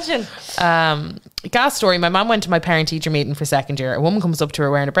 Imagine. Gas story. My mum went to my parent teacher meeting for second year. A woman comes up to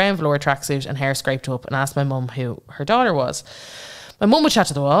her wearing a brown velour tracksuit and hair scraped up and asked my mum who her daughter was. My mum would chat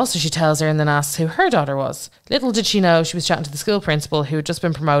to the wall, so she tells her and then asks who her daughter was. Little did she know she was chatting to the school principal, who had just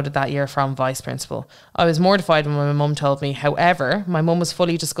been promoted that year from vice principal. I was mortified when my mum told me. However, my mum was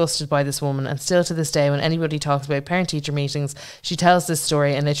fully disgusted by this woman, and still to this day, when anybody talks about parent-teacher meetings, she tells this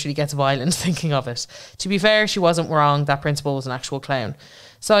story and literally gets violent thinking of it. To be fair, she wasn't wrong. That principal was an actual clown.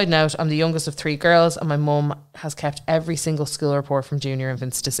 Side note, I'm the youngest of 3 girls, and my mum has kept every single school report from junior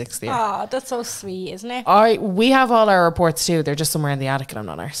infants to 6th year. Oh, that's so sweet, isn't it? We have all our reports too. They're just somewhere in the attic and I'm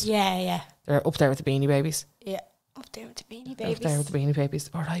not ours. Yeah. They're up there with the Beanie Babies. Yeah. Up there with the Beanie Babies. Up there with the Beanie Babies.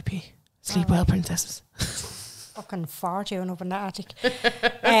 R.I.P. Sleep well, princesses. Fucking far too up in the attic.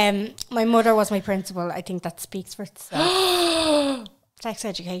 My mother was my principal. I think that speaks for itself. Sex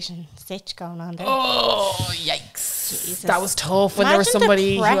education stitch going on there. Oh, yikes. Jesus. That was tough when there was Imagine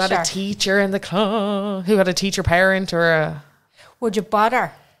somebody the who had a pressure. teacher in the class, who had a teacher parent or a... Would you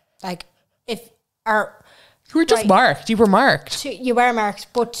bother? Like, if... Or You were just Right. marked. You were marked. you were marked,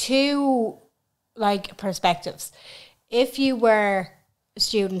 but two, like, perspectives. If you were a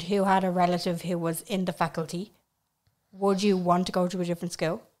student who had a relative who was in the faculty, would you want to go to a different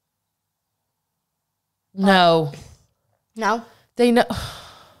school? No. No? They know...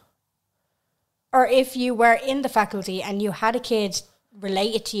 Or if you were in the faculty and you had a kid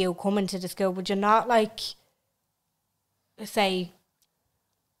related to you coming to the school, would you not, like, say,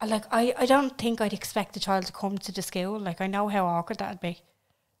 like, I don't think I'd expect a child to come to the school. Like, I know how awkward that'd be.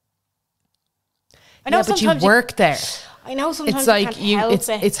 I know Yeah, but you sometimes work there. I know sometimes It's you like can't you. help It's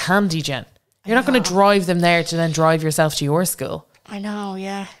it. it's handy, Jen. You're not going to drive them there to then drive yourself to your school. I know,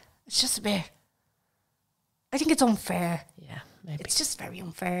 yeah. It's just a bit... I think it's unfair. Yeah, maybe. It's just very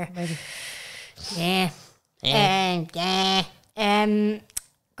unfair. Maybe. Yeah.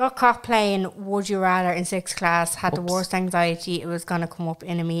 Got caught playing Would You Rather in 6th class. Had the Whoops. worst anxiety. It was going to come up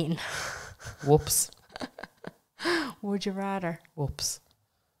in a meeting. Whoops. Would you rather? Whoops.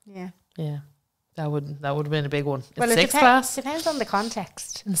 Yeah. Yeah. That would have been a big one. In Well, it 6th class? depends on the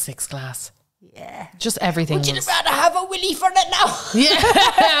context. In 6th class. Yeah. Just everything. Would you was- rather have a willy for that now? Yeah.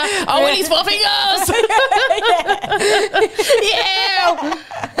 Oh, Willie's popping us.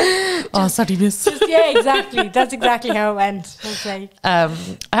 Yeah. Oh, sorry, miss. Yeah, exactly. That's exactly how it went. Okay. I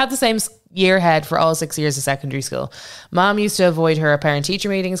had the same year head for all 6 years of secondary school. Mom used to avoid her parent-teacher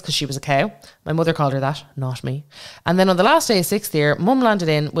meetings because she was a cow. My mother called her that, not me. And then on the last day of 6th year, Mum landed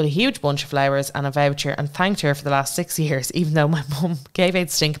in with a huge bunch of flowers and a voucher and thanked her for the last 6 years, even though my mum gave out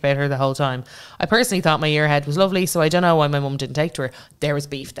stink about her the whole time. I personally thought my year head was lovely, so I don't know why my mum didn't take to her. There was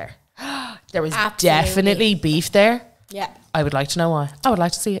beef there. There was Absolutely. definitely beef there. Yeah. I would like to know why. I would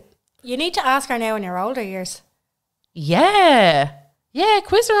like to see it. You need to ask her now in your older years Yeah. Yeah,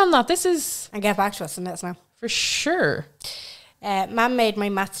 quiz her on that. This is and get back to us and let us know. for sure. Mum made my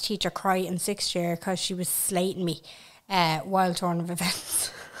maths teacher cry in 6th year because she was slating me while touring of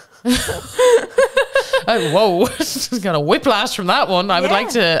events. Oh, whoa. Got a whiplash from that one. I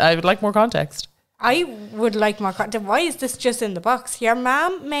would like more context. I would like more content. Why is this just in the box? Your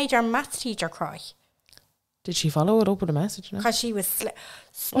mum made your maths teacher cry Did she follow it up with a message? No. because she was...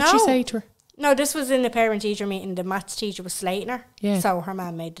 What'd she say to her? No, this was in the parent-teacher meeting. The maths teacher was slating her. Yeah. So her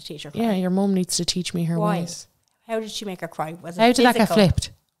mum made the teacher cry. Yeah, your mum needs to teach me her Why? ways. How did she make her cry? Was it How did that get physical?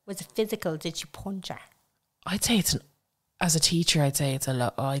 flipped? Was it physical? Did she punch her? I'd say as a teacher, I'd say it's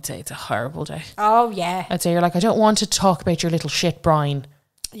a horrible day. Oh, yeah. I'd say you're like, I don't want to talk about your little shit Brian.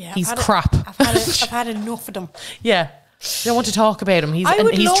 Yeah, He's I've had crap. I've had enough of them. Yeah. I don't want to talk about him. He's I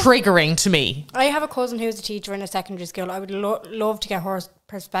would love- triggering to me. I have a cousin who's a teacher in a secondary school. I would love to get her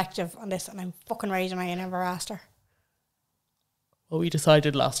perspective on this, and I'm fucking raging I never asked her. Well, we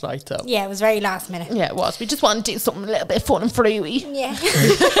decided last night, though. Yeah, it was very last minute. Yeah, it was. We just want to do something a little bit fun and free. Yeah.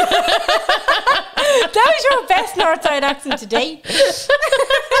 That was your best Northside accent today.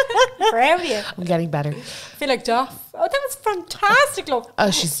 Proud of you. I'm getting better. I feel like Duff. Oh, that was fantastic, love. Oh,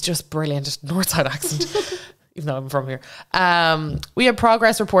 she's just brilliant. Just Northside accent. Even though I'm from here. We had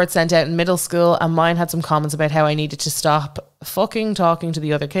progress reports sent out in middle school, and mine had some comments about how I needed to stop fucking talking to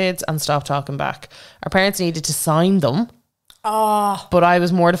the other kids and stop talking back. Our parents needed to sign them. Oh, But I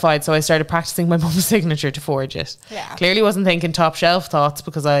was mortified, so I started practicing my mum's signature to forge it. Yeah. Clearly wasn't thinking top shelf thoughts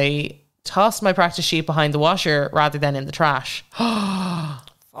because I tossed my practice sheet behind the washer rather than in the trash.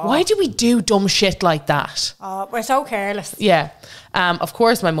 Why do we do dumb shit like that? we're so careless. Yeah. Of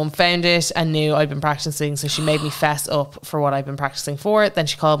course, my mum found it and knew I'd been practicing, so she made me fess up for what I'd been practicing for. Then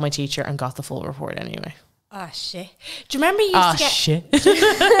she called my teacher and got the full report anyway. Oh, shit. Do you remember you used to get... Shit. Do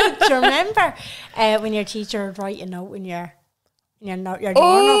you remember when your teacher would write a note in your journal?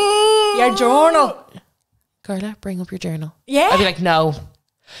 Your journal. Carla, bring up your journal. Yeah. I'd be like, no.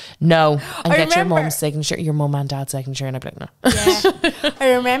 And I get your remember- mum's signature, your mum and dad's signature. And I'd be like, no. Yeah.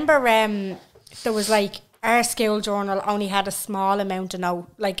 I remember there was like our school journal only had a small amount of note,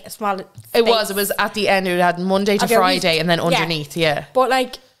 like a small It was at the end. It had Monday to Of your Friday week. and then Yeah. underneath, yeah. But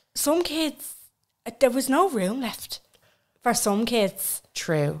like some kids, there was no room left for some kids.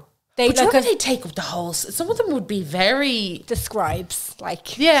 True. They But you like remember they take up the whole... Some of them would be very... the scribes,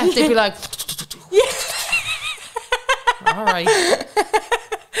 like Yeah, they'd be like... All right.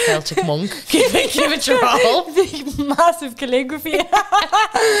 Celtic monk. Give it your all. big, massive calligraphy.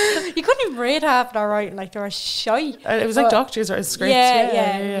 You couldn't even read half that writing, like they were shy. It was like doctors or scripts.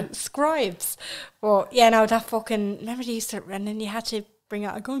 Yeah, scribes. But yeah, no, that fucking... Remember they used to... And then you had to bring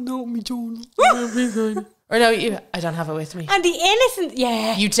out, I go, no, me journal. Or no, I don't have it with me. And the innocent...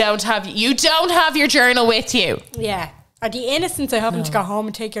 Yeah. You don't have your journal with you. Yeah. Or the innocence of having to go home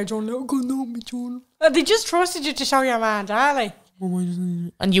and take your journal. I go, no, me journal. And they just trusted you to show your man, darling.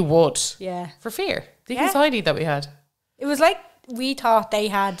 And you would. Yeah. For fear. The Yeah. anxiety that we had. It was like we thought they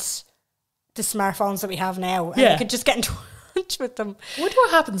had the smartphones that we have now. And Yeah. we could just get in touch with them. I wonder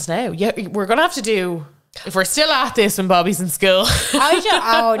what happens now. Yeah, we're going to have to do... If we're still at this when Bobby's in school.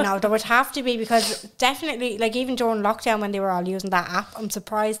 Oh no, there would have to be, because definitely, like even during lockdown when they were all using that app, I'm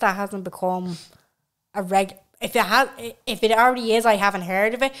surprised that hasn't become a if it already is, I haven't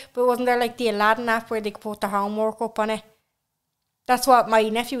heard of it. But wasn't there like the Aladdin app where they could put their homework up on it? That's what my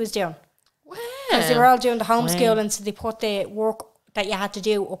nephew was doing. Because they were all doing the homeschooling, so they put the work that you had to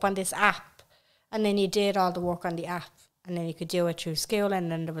do up on this app, and then you did all the work on the app. And then you could do it through school,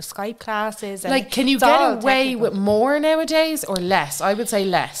 and then there was Skype classes. And Like, can you it's all get away technical. with more nowadays or less? I would say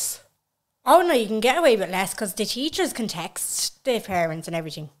less. Oh no, you can get away with less because the teachers can text the parents and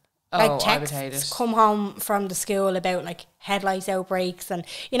everything. Oh, Like I would texts hate it. come home from the school about like head lice outbreaks, and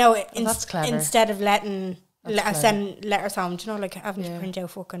you know, that's clever. instead of letting That's send letters home, do you know, like having Yeah. to print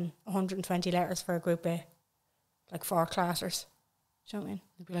out fucking 120 letters for a group of like 4 classers. Do you know what I mean?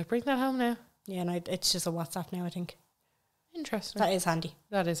 You'd be like, bring that home now. Yeah, no, it's just a WhatsApp now, I think. Interesting. That is handy.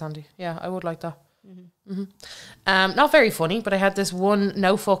 That is handy. Yeah, I would like that. Not very funny, but I had this one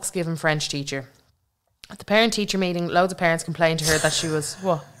no fucks given French teacher. At the parent teacher meeting, loads of parents complained to her that she was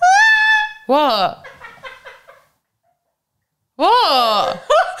what? What? What?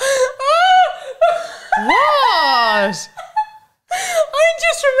 What? I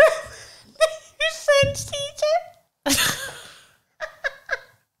just remember your French teacher.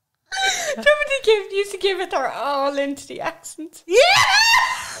 Remember they used to give it their all into the accent? Yeah!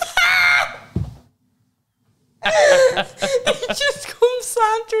 They just come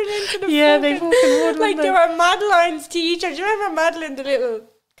sauntering into the Yeah, they fucking would, like wouldn't they they? were Madeline's teacher. Do you remember Madeline, the little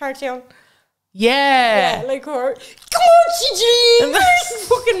cartoon? Yeah. Yeah, like her. Come on, Gigi!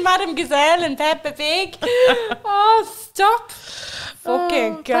 Fucking Madame Gazelle and Peppa Pig. Oh, stop.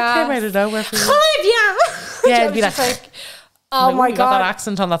 Fucking That came out gas. of nowhere for you. Hi, Yeah, I it'd be was just like, oh Like, my you got god. that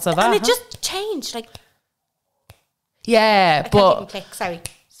accent on that And it huh? just changed. Like, Yeah, I can't even but click. Sorry.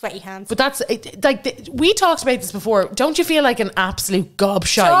 Sweaty hands. But that's like we talked about this before. Don't you feel like an absolute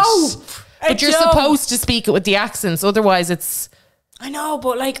gobshite? No, But you're supposed to speak it with the accents, otherwise it's. I know,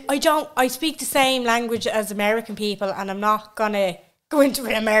 but like I speak the same language as American people, and I'm not gonna go into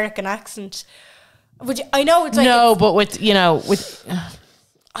an American accent. Which I know it's like No, but with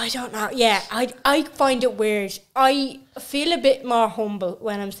I don't know. Yeah, I find it weird. I feel a bit more humble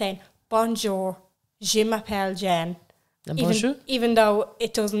when I'm saying bonjour, je m'appelle Jen. bonjour. Even though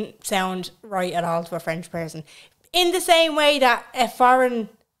it doesn't sound right at all to a French person. In the same way that a foreign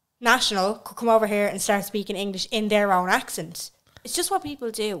national could come over here and start speaking English in their own accent. It's just what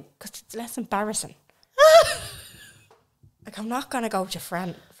people do because it's less embarrassing. Like, I'm not going to go to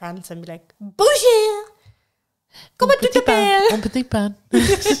France and be like, bonjour, comment tu t'appelles? Un petit pain.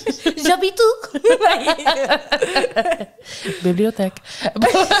 J'habite où? Bibliothèque.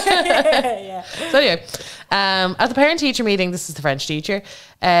 Yeah. So anyway, At the parent-teacher meeting, this is the French teacher,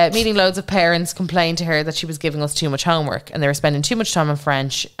 meeting loads of parents complained to her that she was giving us too much homework and they were spending too much time on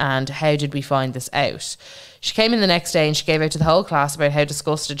French, and how did we find this out? She came in the next day and she gave out to the whole class about how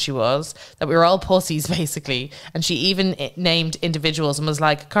disgusted she was, that we were all pussies, basically. And she even named individuals and was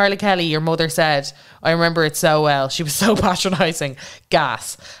like, Carla Kelly, your mother said, I remember it so well. She was so patronising.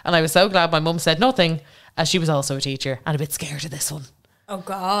 Gas. And I was so glad my mum said nothing, as she was also a teacher and a bit scared of this one. Oh,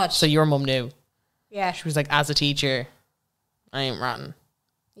 God. So your mum knew. Yeah. She was like, as a teacher, I ain't rotten.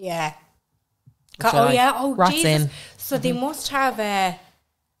 Yeah. Oh, yeah. Oh, rats Jesus. in. So they must have a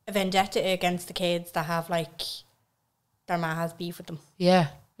vendetta against the kids that have, like, their ma has beef with them. Yeah.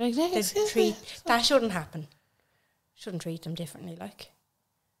 That shouldn't happen. Shouldn't treat them differently, like.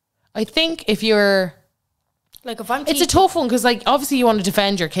 I think if you're... Like, if I'm it's a tough one, because, like, obviously you want to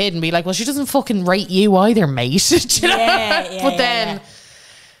defend your kid and be like, well, she doesn't fucking rate you either, mate. Do you know? Yeah, but then,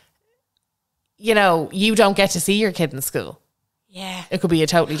 you know, you don't get to see your kid in school. Yeah. It could be a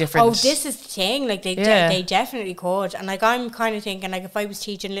totally different... Oh, this is the thing. Like, they definitely could. And, like, I'm kind of thinking, like, if I was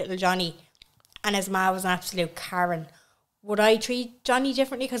teaching little Johnny and his ma was an absolute Karen, would I treat Johnny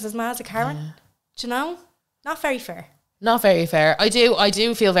differently because his ma's a Karen? Yeah. Do you know? Not very fair. Not very fair. I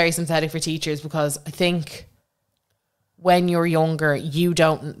do feel very sympathetic for teachers, because I think when you're younger, you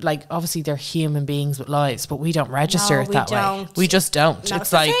don't, like, obviously they're human beings with lives, but we don't register it that way. We just don't. No,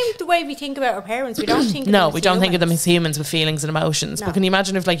 it's like the way we think about our parents. We don't think of no, them as we don't think of them humans. as humans with feelings and emotions. No. But can you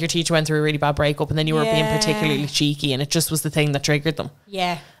imagine if, like, your teacher went through a really bad breakup and then you were being particularly cheeky and it just was the thing that triggered them?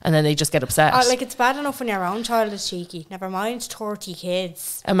 Yeah. And then they just get upset. Oh, like, it's bad enough when your own child is cheeky. Never mind 30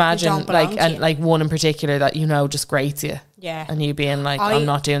 kids. Imagine, like, and like one in particular that, you know, just grates you. Yeah. And you being like, I'm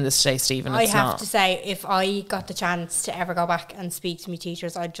not doing this today, Stephen. I It's have not. to say, if I got the chance to ever go back and speak to my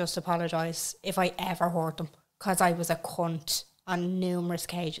teachers, I'd just apologise if I ever hurt them, because I was a cunt on numerous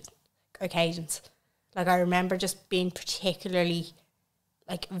occasions. Like, I remember just being particularly,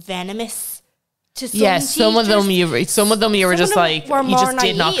 like, venomous to some Yes, some of them you were just like, were you just more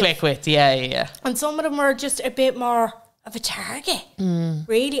did not naive. click with. Yeah. And some of them were just a bit more of a target,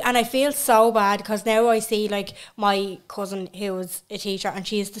 really. And I feel so bad, because now I see, like, my cousin who was a teacher, and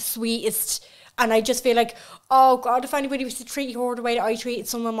she is the sweetest, and I just feel like, oh God, if anybody was to treat her the way that I treated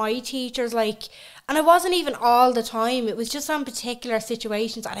some of my teachers, like, and it wasn't even all the time, it was just on particular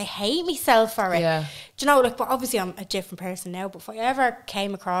situations, and I hate myself for it. Yeah. Do you know, like, but obviously I'm a different person now, but if I ever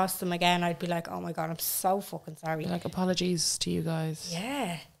came across them again, I'd be like, oh my God, I'm so fucking sorry. Like, apologies to you guys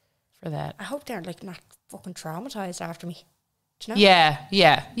Yeah. for that. I hope they're, like, not fucking traumatised after me. Do you know?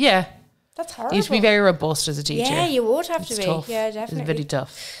 Yeah. That's horrible. You have to be very robust as a teacher. Yeah, you would have to It's be. tough. Yeah, definitely. It's very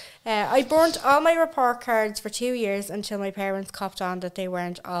tough. I burnt all my report cards for 2 years until my parents copped on that they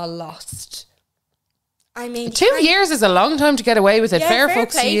weren't all lost. I mean, 2 years is a long time to get away with it. Yeah, fair fair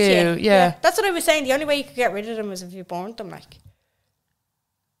fucks to play you. to Yeah. That's what I was saying. The only way you could get rid of them was if you burnt them, like.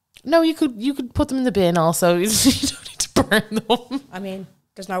 No, you could put them in the bin also. You don't need to burn them. I mean,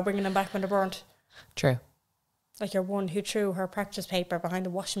 there's no bringing them back when they're burnt. True. Like your one who threw her practice paper behind the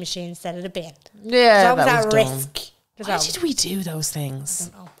washing machine instead of the bin. Yeah, There's that always was that dumb. risk. Why did we do those things?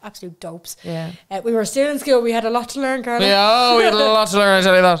 I don't know. Absolute dopes. Yeah. We were still in school. We had a lot to learn, Carla. Yeah, we had a lot to learn, I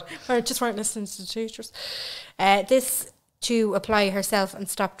tell you that. We just weren't listening to the teachers. This to apply herself and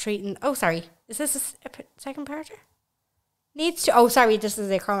stop treating... Oh, sorry. Is this a second parter? Needs to... Oh, sorry. This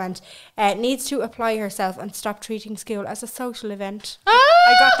is a comment. Needs to apply herself and stop treating school as a social event.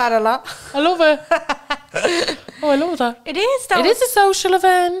 I got that a lot. I love it. Oh, I love that. It is, though. It is a social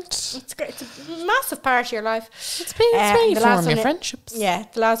event. It's great. It's a massive part of your life. It's where you the last form your one friendships. Yeah,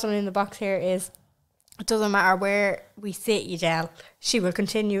 the last one in the box here is, it doesn't matter where we sit, Edel, she will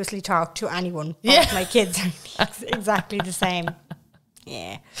continuously talk to anyone. Yeah. Both my kids are exactly the same.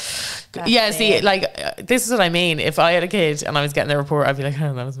 Yeah. Yeah, see, like, this is what I mean. If I had a kid and I was getting the report, I'd be like,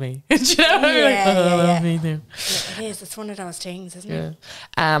 oh, that was me. Do you know? I'd be like, oh, that was me too. Yeah, it is. It's one of those things, isn't it?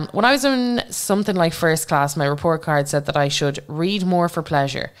 When I was in something like first class, my report card said that I should read more for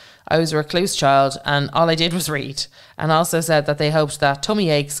pleasure. I was a recluse child and all I did was read. And also said that they hoped that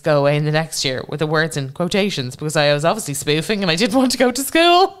tummy aches go away in the next year, with the words in quotations, because I was obviously spoofing and I didn't want to go to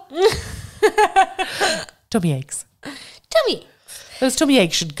school. Tummy aches. Tummy. Those tummy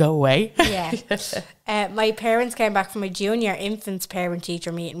aches should go away. Yeah. My parents came back from a junior infants parent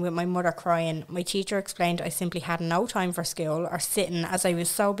teacher meeting with my mother crying. My teacher explained I simply had no time for school or sitting, as I was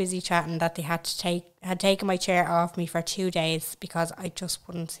so busy chatting that they had taken my chair off me for 2 days because I just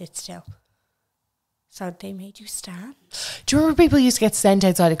wouldn't sit still. So they made you stand. Do you remember people used to get sent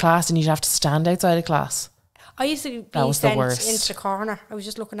outside of class and you'd have to stand outside of class? I used to That be was the sent worst. into the corner. I was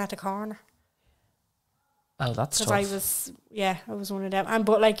just looking at the corner. Oh, that's tough. Because I was one of them. And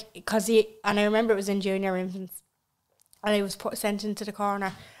but like, and I remember it was in junior infants, and I was sent into the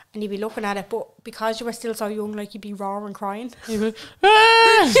corner, and you'd be looking at it, but because you were still so young, like you'd be roaring, crying. You'd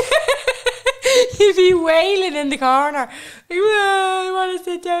be wailing in the corner. I want to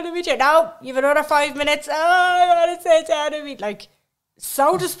sit down and meet you. No, you've another 5 minutes. Oh, I want to sit down and meet. Like,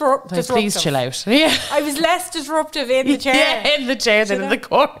 so disruptive. Please chill out. Yeah. I was less disruptive in the chair. Yeah, in the chair than in the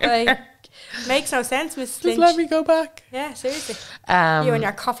corner. Like, makes no sense, Mrs. Lynch. Just let me go back. Yeah, seriously. You and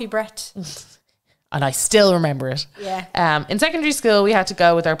your coffee breath. And I still remember it. Yeah. In secondary school, we had to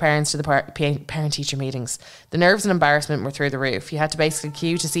go with our parents to the parent-teacher meetings. The nerves and embarrassment were through the roof. You had to basically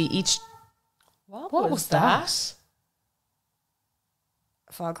queue to see each... What was that?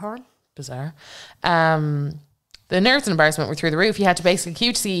 Foghorn. Bizarre. The nerves and embarrassment were through the roof. You had to basically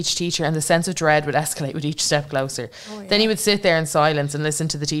queue to see each teacher, and the sense of dread would escalate with each step closer. Oh, yeah. Then you would sit there in silence and listen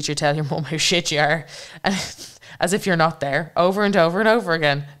to the teacher tell your mum how shit you are, and as if you're not there, over and over and over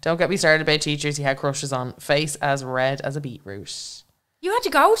again. Don't get me started about teachers you had crushes on. Face as red as a beetroot. You had to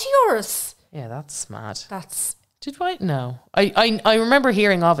go to yours. Yeah, that's mad. Did I? No. I remember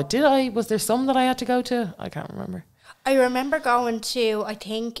hearing of it. Did I? Was there some that I had to go to? I can't remember. I remember going to, I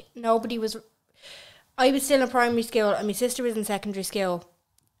was still in primary school and my sister was in secondary school,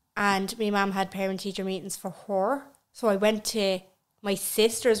 and my mum had parent-teacher meetings for her. So I went to my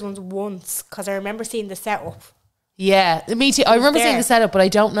sister's ones once because I remember seeing the setup. Yeah, me too. I remember seeing the setup, but I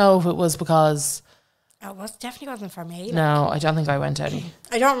don't know if it was because... It definitely wasn't for me. No, I don't think I went any.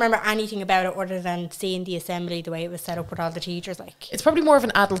 I don't remember anything about it other than seeing the assembly, the way it was set up with all the teachers. Like, it's probably more of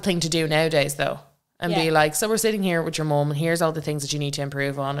an adult thing to do nowadays, though, and be like, so we're sitting here with your mum, and here's all the things that you need to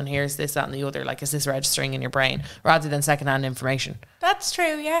improve on, and here's this, that, and the other. Like, is this registering in your brain rather than secondhand information? That's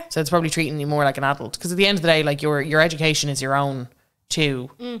true, yeah. So it's probably treating you more like an adult, because at the end of the day, like your education is your own to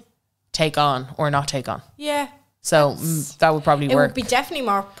take on or not take on. Yeah. So that would probably work. It would be definitely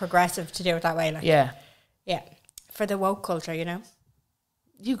more progressive to do it that way. Like. Yeah. Yeah. For the woke culture, you know.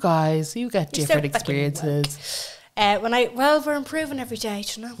 You guys, you get different experiences. We're improving every day,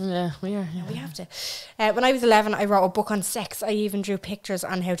 you know. Yeah, we are. Yeah, we have to. When I was 11, I wrote a book on sex. I even drew pictures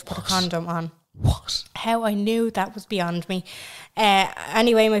on how to put a condom on. What? How I knew that was beyond me.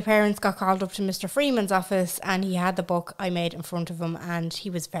 Anyway, my parents got called up to Mr. Freeman's office, and he had the book I made in front of him, and he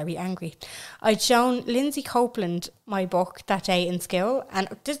was very angry. I'd shown Lindsay Copeland my book that day in school, and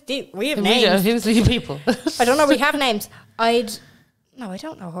we have names. Who's the people? I don't know. We have names. I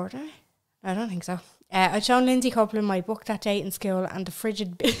don't know her. Do I don't think so. I'd shown Lindsay Copeland my book that day in school, and the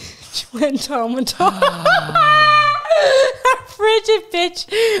frigid bitch went home and told frigid bitch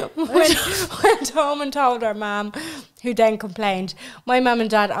went home and told her mum, who then complained. My mum and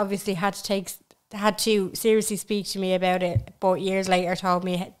dad obviously had to seriously speak to me about it, but years later told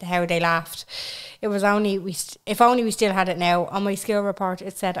me how they laughed. It was if only we still had it now. On my school report,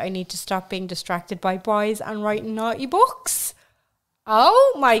 it said I need to stop being distracted by boys and writing naughty books.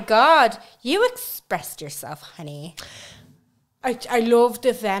 Oh my God, you expressed yourself, honey. I love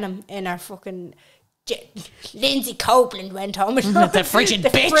the venom in our fucking... Lindsay Copeland went home and the frigid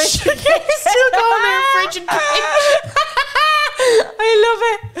bitch. Still calling her frigid bitch. I love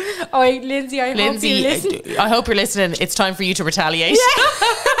it. Oh, Lindsay, I hope you listen. I hope you're listening. It's time for you to retaliate.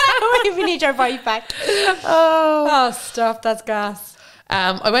 Yeah. We need our bite back. Oh, stop. That's gas.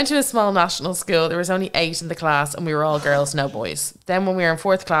 I went to a small national school. There was only 8 in the class, and we were all girls, no boys. Then when we were in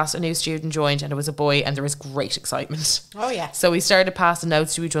 4th class, a new student joined, and it was a boy, and there was great excitement. Oh, yeah. So we started passing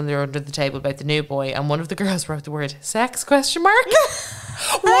notes to each other under the table about the new boy, and one of the girls wrote the word sex ? Why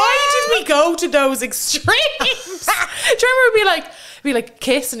did we go to those extremes? Do you remember it'd be like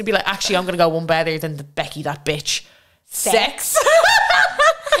kiss, and it'd be like, actually, I'm going to go one better than the Becky, that bitch. Sex.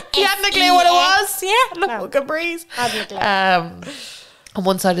 You hadn't a clue what it was? Yeah. Look at Breeze. On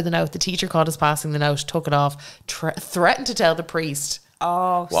one side of the note, the teacher caught us passing the note, took it off, threatened to tell the priest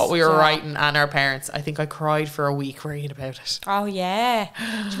what we were writing and our parents. I think I cried for a week worrying about it. Oh, yeah.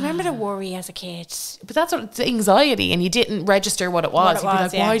 Do you remember the worry as a kid? But that's what, the anxiety, and you didn't register what it was. You'd be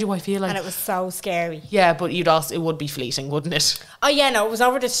like, why do I feel like... And it was so scary. Yeah, but it would be fleeting, wouldn't it? Oh, yeah, no, it was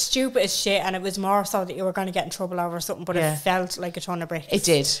over the stupidest shit, and it was more so that you were going to get in trouble over something, but it felt like a ton of bricks. It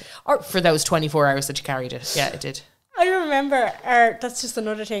did. Or for those 24 hours that you carried it. Yeah, it did. I remember, that's just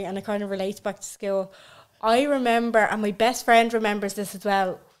another thing, and it kind of relates back to school. I remember, and my best friend remembers this as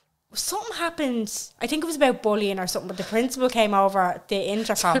well, something happened, I think it was about bullying or something, but the principal came over the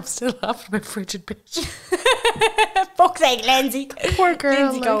intercom. I'm still laughing about frigid bitch. Fuck's sake, Lindsay. Poor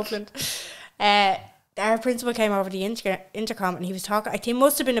girl. Lindsay Copeland. our principal came over the intercom and he was talking, I think it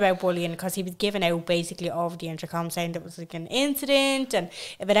must have been about bullying, because he was giving out basically over the intercom saying that it was like an incident, and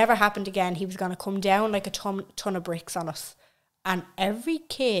if it ever happened again he was going to come down like a ton of bricks on us. And every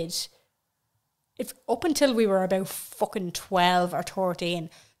kid, if up until we were about fucking 12 or 13,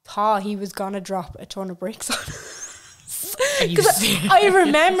 thought he was going to drop a ton of bricks on us. Because I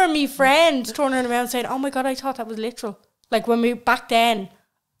remember me friend turning around saying, oh my God, I thought that was literal. Like when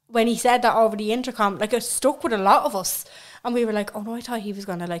he said that over the intercom, like it stuck with a lot of us. And we were like, oh no, I thought he was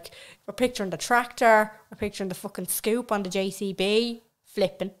going to, like, we're picturing the tractor, we're picturing the fucking scoop on the JCB,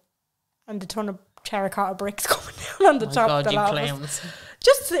 flipping, and the ton of terracotta bricks coming down on the top of the lot of us.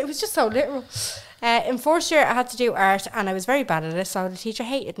 It was just so literal. In first year I had to do art and I was very bad at it, so the teacher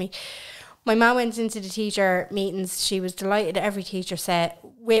hated me. My mum went into the teacher meetings. She was delighted every teacher said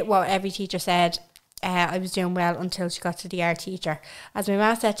I was doing well until she got to the art teacher. As my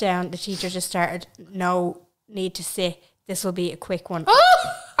mum sat down, the teacher just started, no need to sit. This will be a quick one.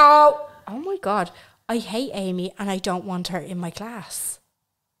 Oh my God. I hate Amy and I don't want her in my class.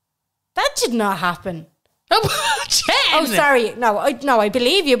 That did not happen. Jen! Oh, sorry. No, I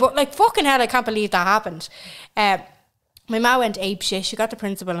believe you, but like fucking hell, I can't believe that happened. My ma went apeshit. She got the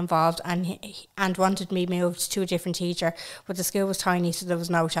principal involved and wanted me moved to a different teacher, but the school was tiny, so there was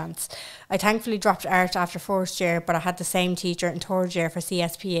no chance. I thankfully dropped art after first year, but I had the same teacher in third year for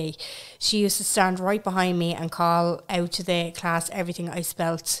CSPE. She used to stand right behind me and call out to the class everything I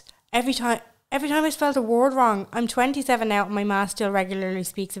spelt. Every time I spelled a word wrong. I'm 27 now and my ma still regularly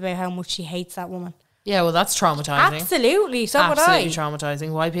speaks about how much she hates that woman. Yeah, well, that's traumatising. Absolutely, so would I. Absolutely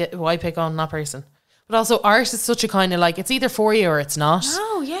traumatising. Why pick on that person? But also, art is such a kind of like, it's either for you or it's not.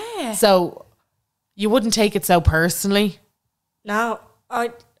 Oh, yeah. So you wouldn't take it so personally. No,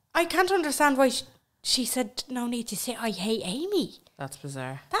 I can't understand why she said no need to say I hate Amy. That's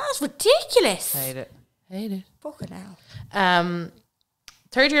bizarre. That's ridiculous. Hate it. Fucking hell.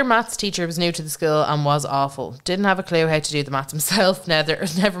 Third year maths teacher was new to the school and was awful. Didn't have a clue how to do the maths himself,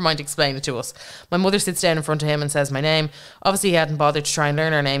 never mind explain it to us. My mother sits down in front of him and says my name. Obviously he hadn't bothered to try and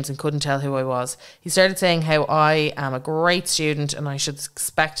learn our names and couldn't tell who I was. He started saying how I am a great student and I should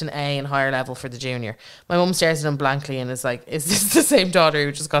expect an A in higher level for the junior. My mum stares at him blankly and is like, is this the same daughter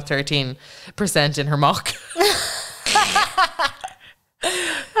who just got 13% in her mock?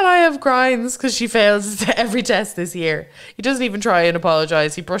 And I have grinds because she fails every test this year. He doesn't even try and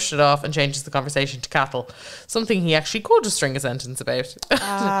apologise. He brushed it off and changes the conversation to cattle. Something he actually could just string a sentence about.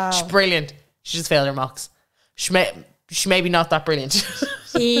 She's brilliant. She just failed her mocks. She may be not that brilliant.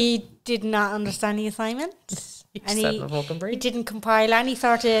 He did not understand the assignment. He didn't compile any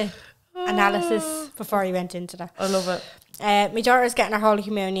sort of analysis before he went into that. I love it. My daughter's getting her Holy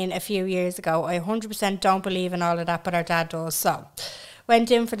Communion a few years ago. I 100% don't believe in all of that, but her dad does. So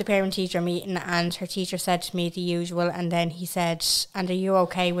went in for the parent-teacher meeting and her teacher said to me the usual, and then he said, and are you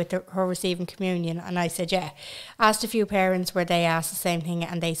okay with her receiving communion? And I said, yeah. Asked a few parents where they asked the same thing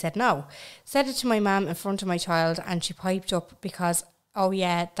and they said no. Said it to my mum in front of my child and she piped up because, oh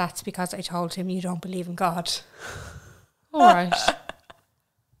yeah, that's because I told him you don't believe in God. All right.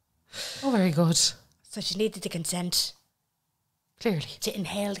 Oh, very good. So she needed the consent. Clearly. To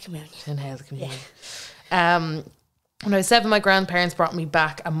inhale the communion. Yeah. When I was 7, my grandparents brought me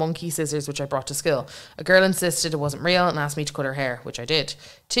back a monkey scissors, which I brought to school. A girl insisted it wasn't real and asked me to cut her hair, which I did.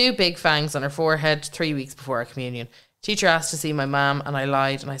 2 big fangs on her forehead 3 weeks before our communion. Teacher asked to see my mum and I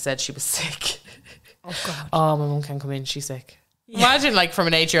lied and I said she was sick. Oh, God. Oh, my mum can't come in, she's sick. Yeah. Imagine, like, from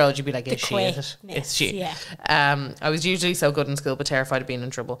an 8-year-old, you'd be like, is she it? Is she? Yeah. I was usually so good in school, but terrified of being in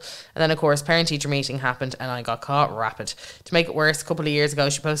trouble. And then, of course, parent-teacher meeting happened and I got caught rapid. To make it worse, a couple of years ago,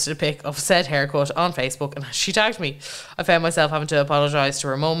 she posted a pic of said haircut on Facebook and she tagged me. I found myself having to apologise to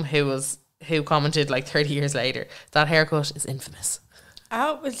her mum, who commented like 30 years later, that haircut is infamous.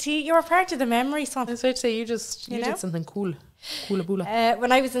 Oh, well, see, you were part of the memory, son. I was about to say, you did something cool.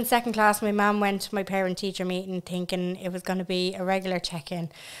 When I was in 2nd class, my mum went to my parent-teacher meeting thinking it was going to be a regular check-in.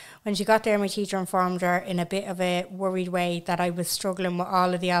 When she got there, my teacher informed her in a bit of a worried way that I was struggling with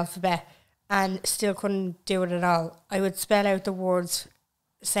all of the alphabet and still couldn't do it at all. I would spell out the words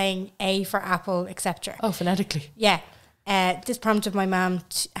saying A for apple, etc. Oh, phonetically. Yeah. This prompted my mum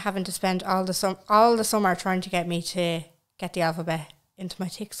having to spend all the summer trying to get me to get the alphabet into my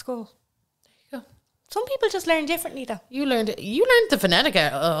thick skull. Some people just learn differently, though. You learned the phonetic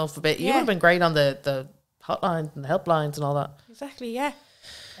alphabet. You would have been great on the hotlines and the helplines and all that. Exactly, yeah.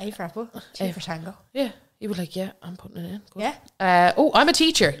 A for apple, T for tango. Yeah. You were like, yeah, I'm putting it in. Good. Yeah. I'm a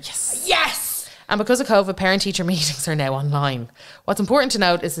teacher. Yes. And because of COVID, parent-teacher meetings are now online. What's important to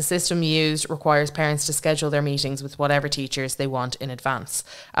note is the system used requires parents to schedule their meetings with whatever teachers they want in advance.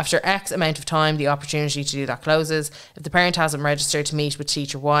 After X amount of time, the opportunity to do that closes. If the parent hasn't registered to meet with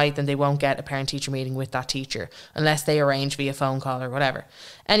teacher Y, then they won't get a parent-teacher meeting with that teacher, unless they arrange via phone call or whatever.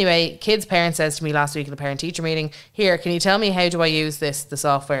 Anyway, kid's parent says to me last week at the parent-teacher meeting, here, can you tell me how do I use the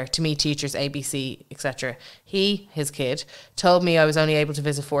software to meet teachers, ABC, etc. His kid, told me I was only able to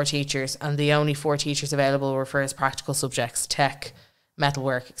visit 4 teachers and the only 4 teachers available were for his practical subjects, tech,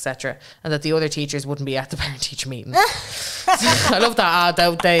 metalwork, etc. And that the other teachers wouldn't be at the parent-teacher meeting. I love that.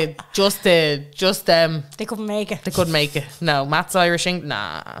 They couldn't make it. They couldn't make it. No, maths, Irishing,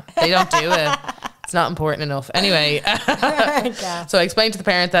 nah, they don't do it. It's not important enough. Anyway, so I explained to the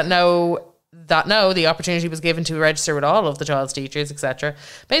parent that no, the opportunity was given to register with all of the child's teachers, etc.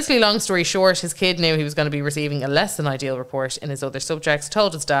 Basically, long story short, his kid knew he was going to be receiving a less than ideal report in his other subjects,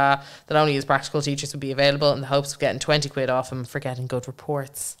 told his dad that only his practical teachers would be available in the hopes of getting 20 quid off him for getting good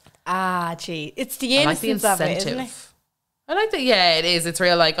reports. Ah, gee. It's the innocence of it, isn't it? I like that. Yeah, it is. It's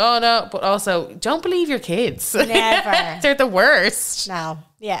real like, oh no, but also don't believe your kids. Never. They're the worst. No.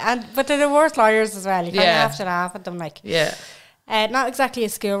 Yeah, but they're the worst lawyers as well. You kind of have to laugh at them, like. Yeah. Not exactly a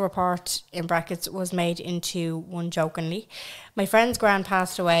school report, in brackets, was made into one jokingly. My friend's gran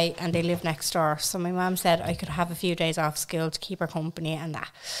passed away and they live next door, so my mum said I could have a few days off school to keep her company and that.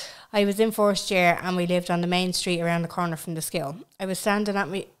 I was in first year and we lived on the main street around the corner from the school. I was standing at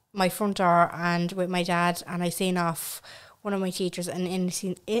my front door and with my dad, and I seen off one of my teachers and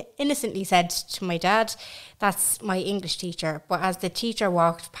innocently said to my dad, that's my English teacher. But as the teacher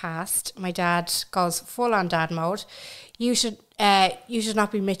walked past, my dad goes full on dad mode. You should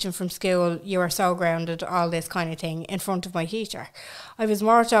not be mitching from school. You are so grounded, all this kind of thing in front of my teacher. I was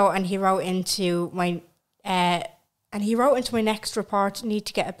morto, and he wrote into my next report, need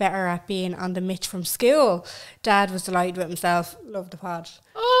to get better at being on the mitch from school. Dad was delighted with himself. Love the pod.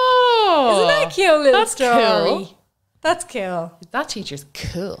 Oh, isn't that a cute little story? Cool. That's cool. That teacher's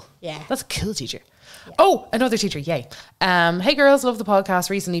cool. Yeah. That's a cool teacher. Yeah. Oh, another teacher, yay. Hey girls, love the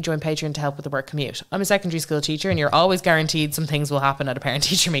podcast. Recently joined Patreon to help with the work commute. I'm a secondary school teacher and you're always guaranteed some things will happen at a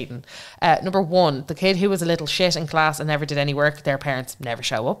parent-teacher meeting. Number 1, the kid who was a little shit in class and never did any work, their parents never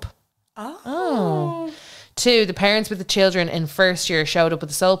show up. Oh. 2, the parents with the children in first year showed up with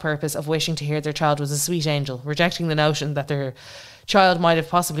the sole purpose of wishing to hear their child was a sweet angel, rejecting the notion that their child might have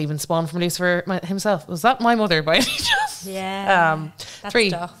possibly been spawned from Lucifer himself. Was that my mother by any chance? Yeah. 3.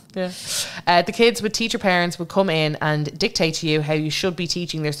 Tough. Yeah. The kids with teacher parents would come in and dictate to you how you should be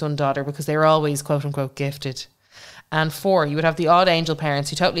teaching their son, daughter, because they were always quote unquote gifted. And 4, you would have the odd angel parents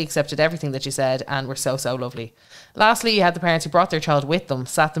who totally accepted everything that you said and were so lovely. Lastly, you had the parents who brought their child with them,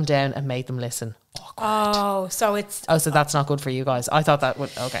 sat them down and made them listen. Awkward. So that's not good for you guys. I thought that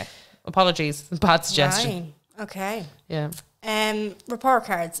would, okay. Apologies. Bad suggestion. Right. Okay. Yeah. Report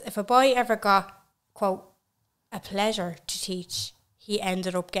cards. If a boy ever got, quote, a pleasure to teach, he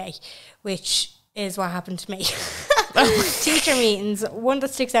ended up gay, which is what happened to me. Teacher meetings. One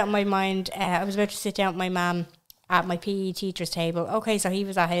that sticks out in my mind, I was about to sit down with my mum at my PE teacher's table. Okay, so he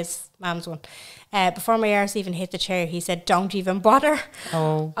was at his mum's one. Before my arse even hit the chair, he said, don't even bother.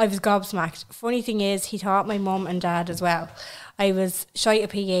 Oh. I was gobsmacked. Funny thing is, he taught my mum and dad as well. I was shy at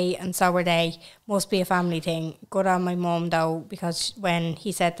PE and so were they. Must be a family thing. Good on my mum though, because when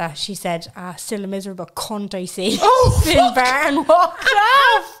he said that, she said, still a miserable cunt I see. Oh, in bar and walked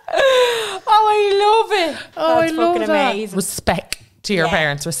off. Oh, I love it. Oh, that's I love fucking that. amazing. Respect to your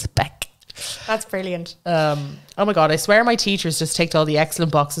parents. Respect. That's brilliant. Oh my God, I swear my teachers just ticked all the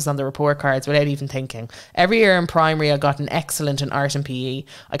excellent boxes on the report cards without even thinking. Every year in primary I got an excellent in art and PE.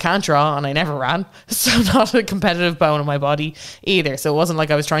 I can't draw and I never ran, so not a competitive bone in my body either, so it wasn't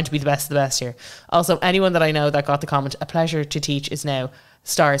like I was trying to be the best of the best here. Also, anyone that I know that got the comment, a pleasure to teach, is now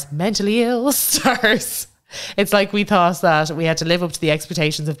stars, mentally ill stars. It's like we thought that we had to live up to the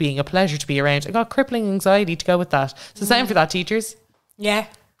expectations of being a pleasure to be around. I got crippling anxiety to go with that. So same for that, teachers. Yeah.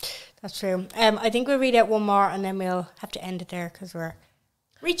 That's true. I think we'll read out one more and then we'll have to end it there because we're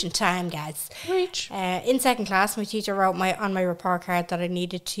reaching time, guys. In second class, my teacher wrote on my report card that I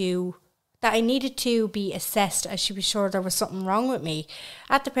needed to be assessed as she was sure there was something wrong with me.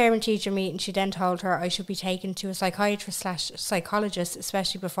 At the parent-teacher meeting, she then told her I should be taken to a psychiatrist/psychologist,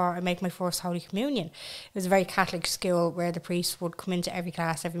 especially before I make my first Holy Communion. It was a very Catholic school where the priest would come into every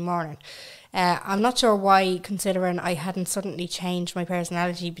class every morning. I'm not sure why, considering I hadn't suddenly changed my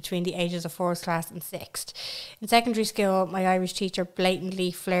personality between the ages of 4th class and 6th. In secondary school, my Irish teacher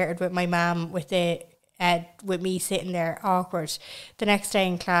blatantly flirted with my mum with the with me sitting there awkward. The next day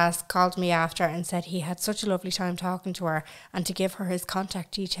in class, called me after and said he had such a lovely time talking to her and to give her his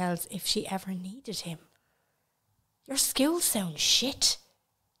contact details if she ever needed him. Your school sounds shit.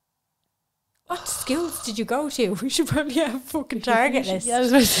 What schools did you go to? We should probably have a fucking target list. Yeah,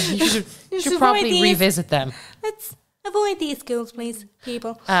 you should probably revisit them. Let's avoid these schools, please,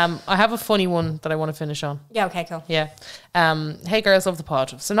 people. I have a funny one that I want to finish on. Yeah, okay, cool. Yeah. Hey girls, love the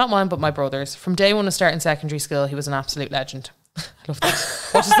pod. So not mine, but my brother's. From day one of starting secondary school, he was an absolute legend. I love that.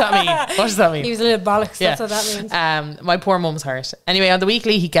 What does that mean? What does that mean? He was a little bollocks, that's what that means. My poor mum's heart. Anyway, on the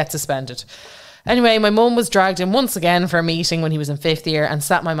weekly, he gets suspended. Anyway, my mum was dragged in once again for a meeting when he was in 5th year and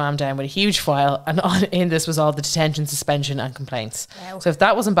sat my mum down with a huge file, and in this was all the detention, suspension and complaints. Wow. So if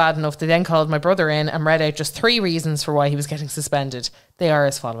that wasn't bad enough, they then called my brother in and read out just 3 reasons for why he was getting suspended. They are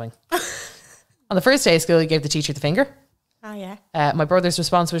as following. On the first day of school, he gave the teacher the finger. Oh yeah. My brother's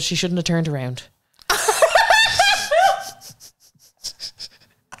response was she shouldn't have turned around.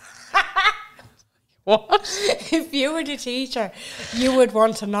 What? If you were the teacher, you would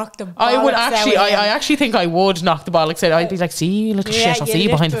want to knock the bollocks I would actually, out. I actually think I would knock the bollocks out. I'd be like, see you little shit, I'll see you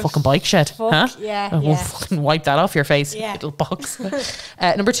behind the fucking bike shed. Huh? Yeah, We'll fucking wipe that off your face, yeah. little box.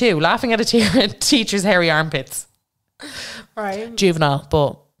 Number 2, laughing at a teacher's hairy armpits. Right. Juvenile,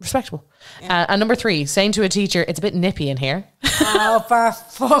 but respectable. Yeah. And number 3, saying to a teacher, it's a bit nippy in here. Oh, for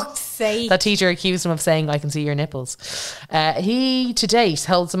fuck's sake. That teacher accused him of saying, I can see your nipples. He, to date,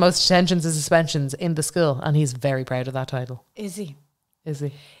 holds the most detentions and suspensions in the school, and he's very proud of that title. Is he? Is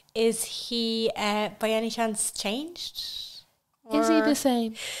he? Is he, by any chance, changed? Is he the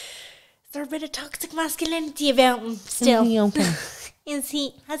same? Is there a bit of toxic masculinity about him still? Is he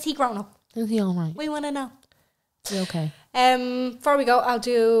okay? Has he grown up? Is he all right? We want to know. Is he okay? Before we go,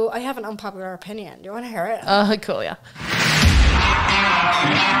 I have an unpopular opinion. Do you want to hear it? Cool, yeah.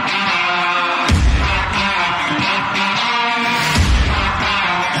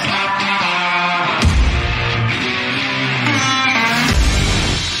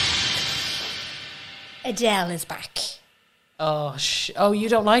 Adele is back. Oh, you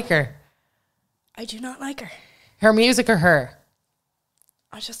don't like her? I do not like her. Her music or her?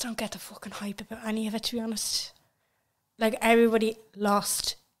 I just don't get the fucking hype about any of it, to be honest. Like, everybody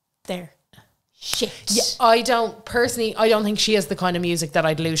lost their shit. Yeah, I don't think she has the kind of music that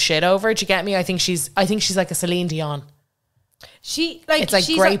I'd lose shit over. Do you get me? I think she's like a Celine Dion. It's like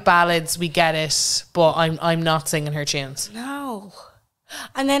great ballads, we get it, but I'm not singing her tunes. No.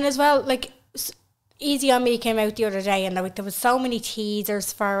 And then as well, like, Easy on Me came out the other day, and there was so many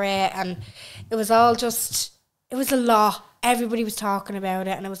teasers for it, and it was all just, it was a lot. Everybody was talking about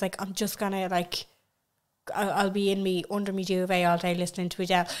it, and I was like, I'm just gonna, like, I'll be under me duvet all day listening to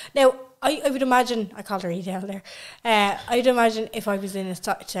Adele. Now, I would imagine, I called her Adele there, I'd imagine if I was in a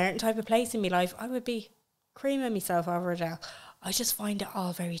certain type of place in my life, I would be creaming myself over Adele. I just find it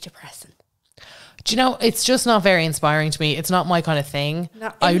all very depressing. Do you know, it's just not very inspiring to me. It's not my kind of thing.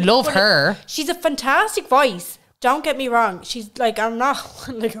 No, I love her. She's a fantastic voice. Don't get me wrong. She's like, I'm not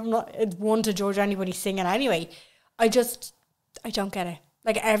one to judge anybody singing anyway. I don't get it.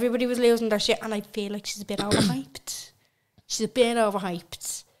 Like, everybody was losing their shit, and I feel like she's a bit overhyped.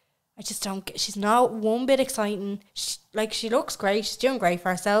 I just don't get, she's not one bit exciting. She looks great. She's doing great for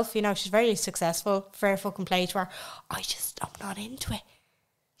herself. You know, she's very successful. Fair fucking play to her. I'm not into it.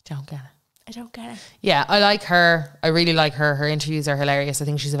 Don't get it. I don't get it. Yeah, I like her. I really like her. Her interviews are hilarious. I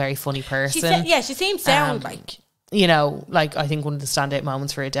think she's a very funny person. She seems sound like. You know, like, I think one of the standout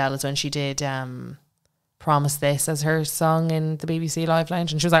moments for Adele is when she did Promise This as her song in the BBC Live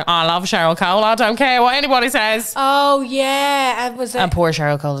Lounge, and she was like, I love Cheryl Cole, I don't care what anybody says. Oh yeah, and poor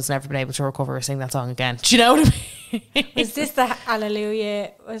Cheryl Cole has never been able to recover or sing that song again. Do you know what I mean? Was this the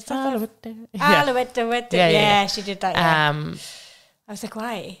Hallelujah? Was that yeah, she did that. Yeah. I was like,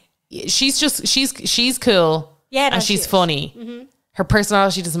 why? She's cool. Yeah, no, and she's funny. Mm-hmm. Her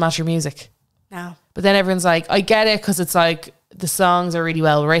personality doesn't match her music. No. But then everyone's like, I get it, because it's like the songs are really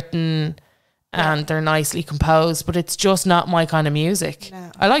well written and they're nicely composed, but it's just not my kind of music.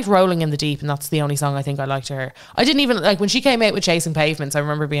 No. I liked Rolling in the Deep, and that's the only song I think I liked to her. I didn't even, like, when she came out with Chasing Pavements, I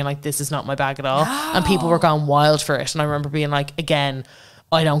remember being like, this is not my bag at all. No. And people were going wild for it. And I remember being like, again,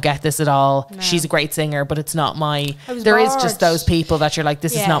 I don't get this at all. No. She's a great singer, but it's not my... There is just those people that you're like,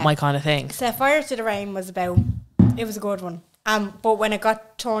 this is not my kind of thing. Set Fire to the Rain was it was a good one. But when it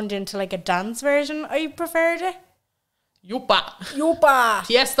got turned into like a dance version, I preferred it. Yupa.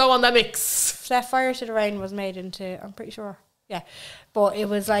 Yes, though, on the mix. Set Fire to the Rain was made into, I'm pretty sure. Yeah. But it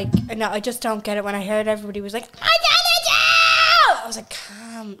was like, no, I just don't get it. When I heard everybody was like, I get it! I was like,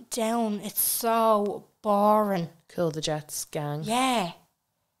 calm down. It's so boring. Cool the Jets gang. Yeah.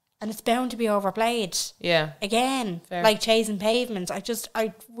 and it's bound to be overplayed. Yeah. Again, Fair. like Chasing Pavements.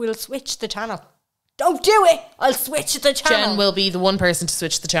 I will switch the channel. Don't do it. I'll switch the channel. Jen will be the one person to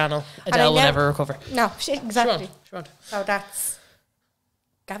switch the channel. Adele will never recover. No, exactly. She won't. So that's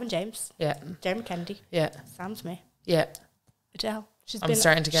Gavin James, Yeah. Jeremy Kennedy, Yeah. Sam Smith, Yeah. Adele. She's She's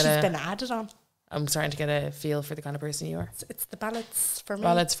been added on. I'm starting to get a feel for the kind of person you are. It's the ballads for me.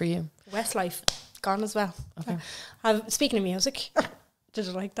 Ballads for you. Westlife gone as well. Okay. Speaking of music, did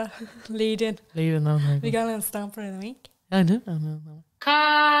you like that lead in? Leaving on. We got on Stomper of the Week. I know.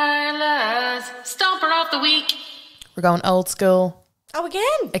 Carla's Stomper of the Week. We're going old school. Oh,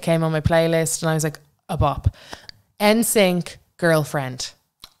 again? It came on my playlist and I was like, a bop. NSYNC, Girlfriend.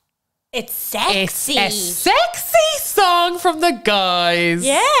 It's sexy. It's a sexy song from the guys.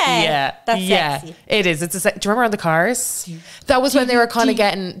 Yeah. Yeah. That's sexy. It is. Do you remember on the Cars? That was when they were kind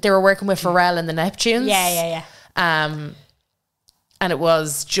of they were working with Pharrell and the Neptunes. Yeah. And it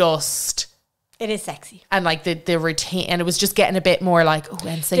was just... It is sexy. And like the routine, and it was just getting a bit more like, oh,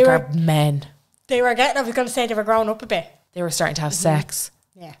 NSYNC are men. They were getting, I was going to say they were growing up a bit. They were starting to have sex.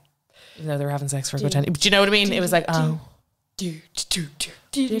 Yeah. Even though they were having sex for a good time. But you know what I mean? It was like, oh. Yeah.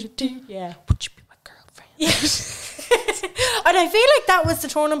 Would you be my girlfriend? Yeah. And I feel like that was the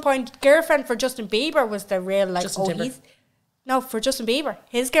turning point. Girlfriend for Justin Bieber was the real like, for Justin Bieber.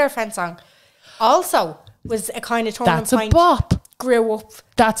 His Girlfriend song also was a kind of turning point. That's a bop. Grew up.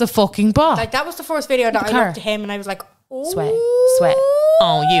 That's a fucking bop. Like that was the first video that I looked at him and I was like, oh. Sweat.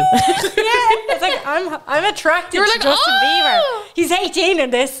 Oh, you. Yeah. It's like, I'm attracted to Justin Bieber. He's 18 in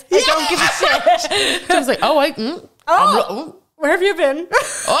this. I don't give a shit. I was like, where have you been?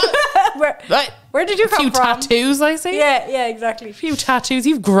 Where did you come from? A few tattoos, I see. Yeah, exactly. A few tattoos.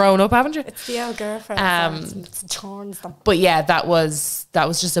 You've grown up, haven't you? It's the old Girlfriend. It's torns them. But yeah, that was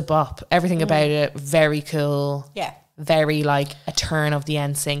just a bop. Everything about it, very cool. Yeah. Very like a turn of the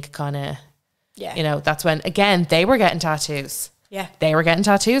NSYNC kind of. Yeah. You know, that's when, again, they were getting tattoos. Yeah. They were getting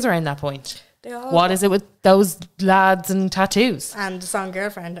tattoos around that point. What is it with those lads and tattoos? And the song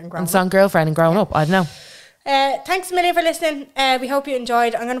Girlfriend and growing up. And song Girlfriend and growing up. I don't know. Thanks a million for listening. We hope you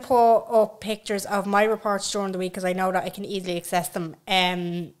enjoyed. I'm going to put up pictures of my reports during the week because I know that I can easily access them.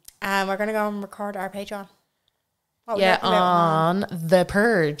 And we're going to go and record our Patreon. On The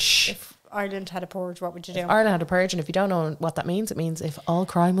Purge. If Ireland had a purge, what would you do? If Ireland had a purge, and if you don't know what that means, it means if all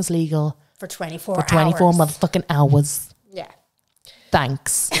crime was legal for 24 hours. Motherfucking hours. Yeah.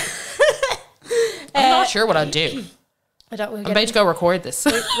 Thanks. I'm not sure what I'd do. I'm about to go record this.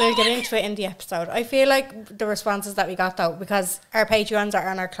 We'll get into it in the episode. I feel like the responses that we got though, because our Patreons are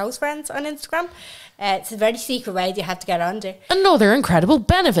on our close friends on Instagram, it's a very secret way you had to get on there. Another incredible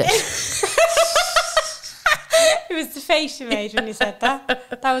benefit. It was the face you made when you said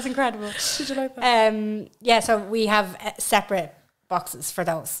that. That was incredible. Did you like that? Yeah, so we have separate boxes for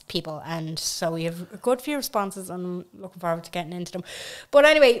those people, and so we have a good few responses and I'm looking forward to getting into them. But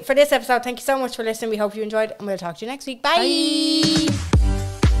anyway, for this episode, thank you so much for listening. We hope you enjoyed and we'll talk to you next week. Bye.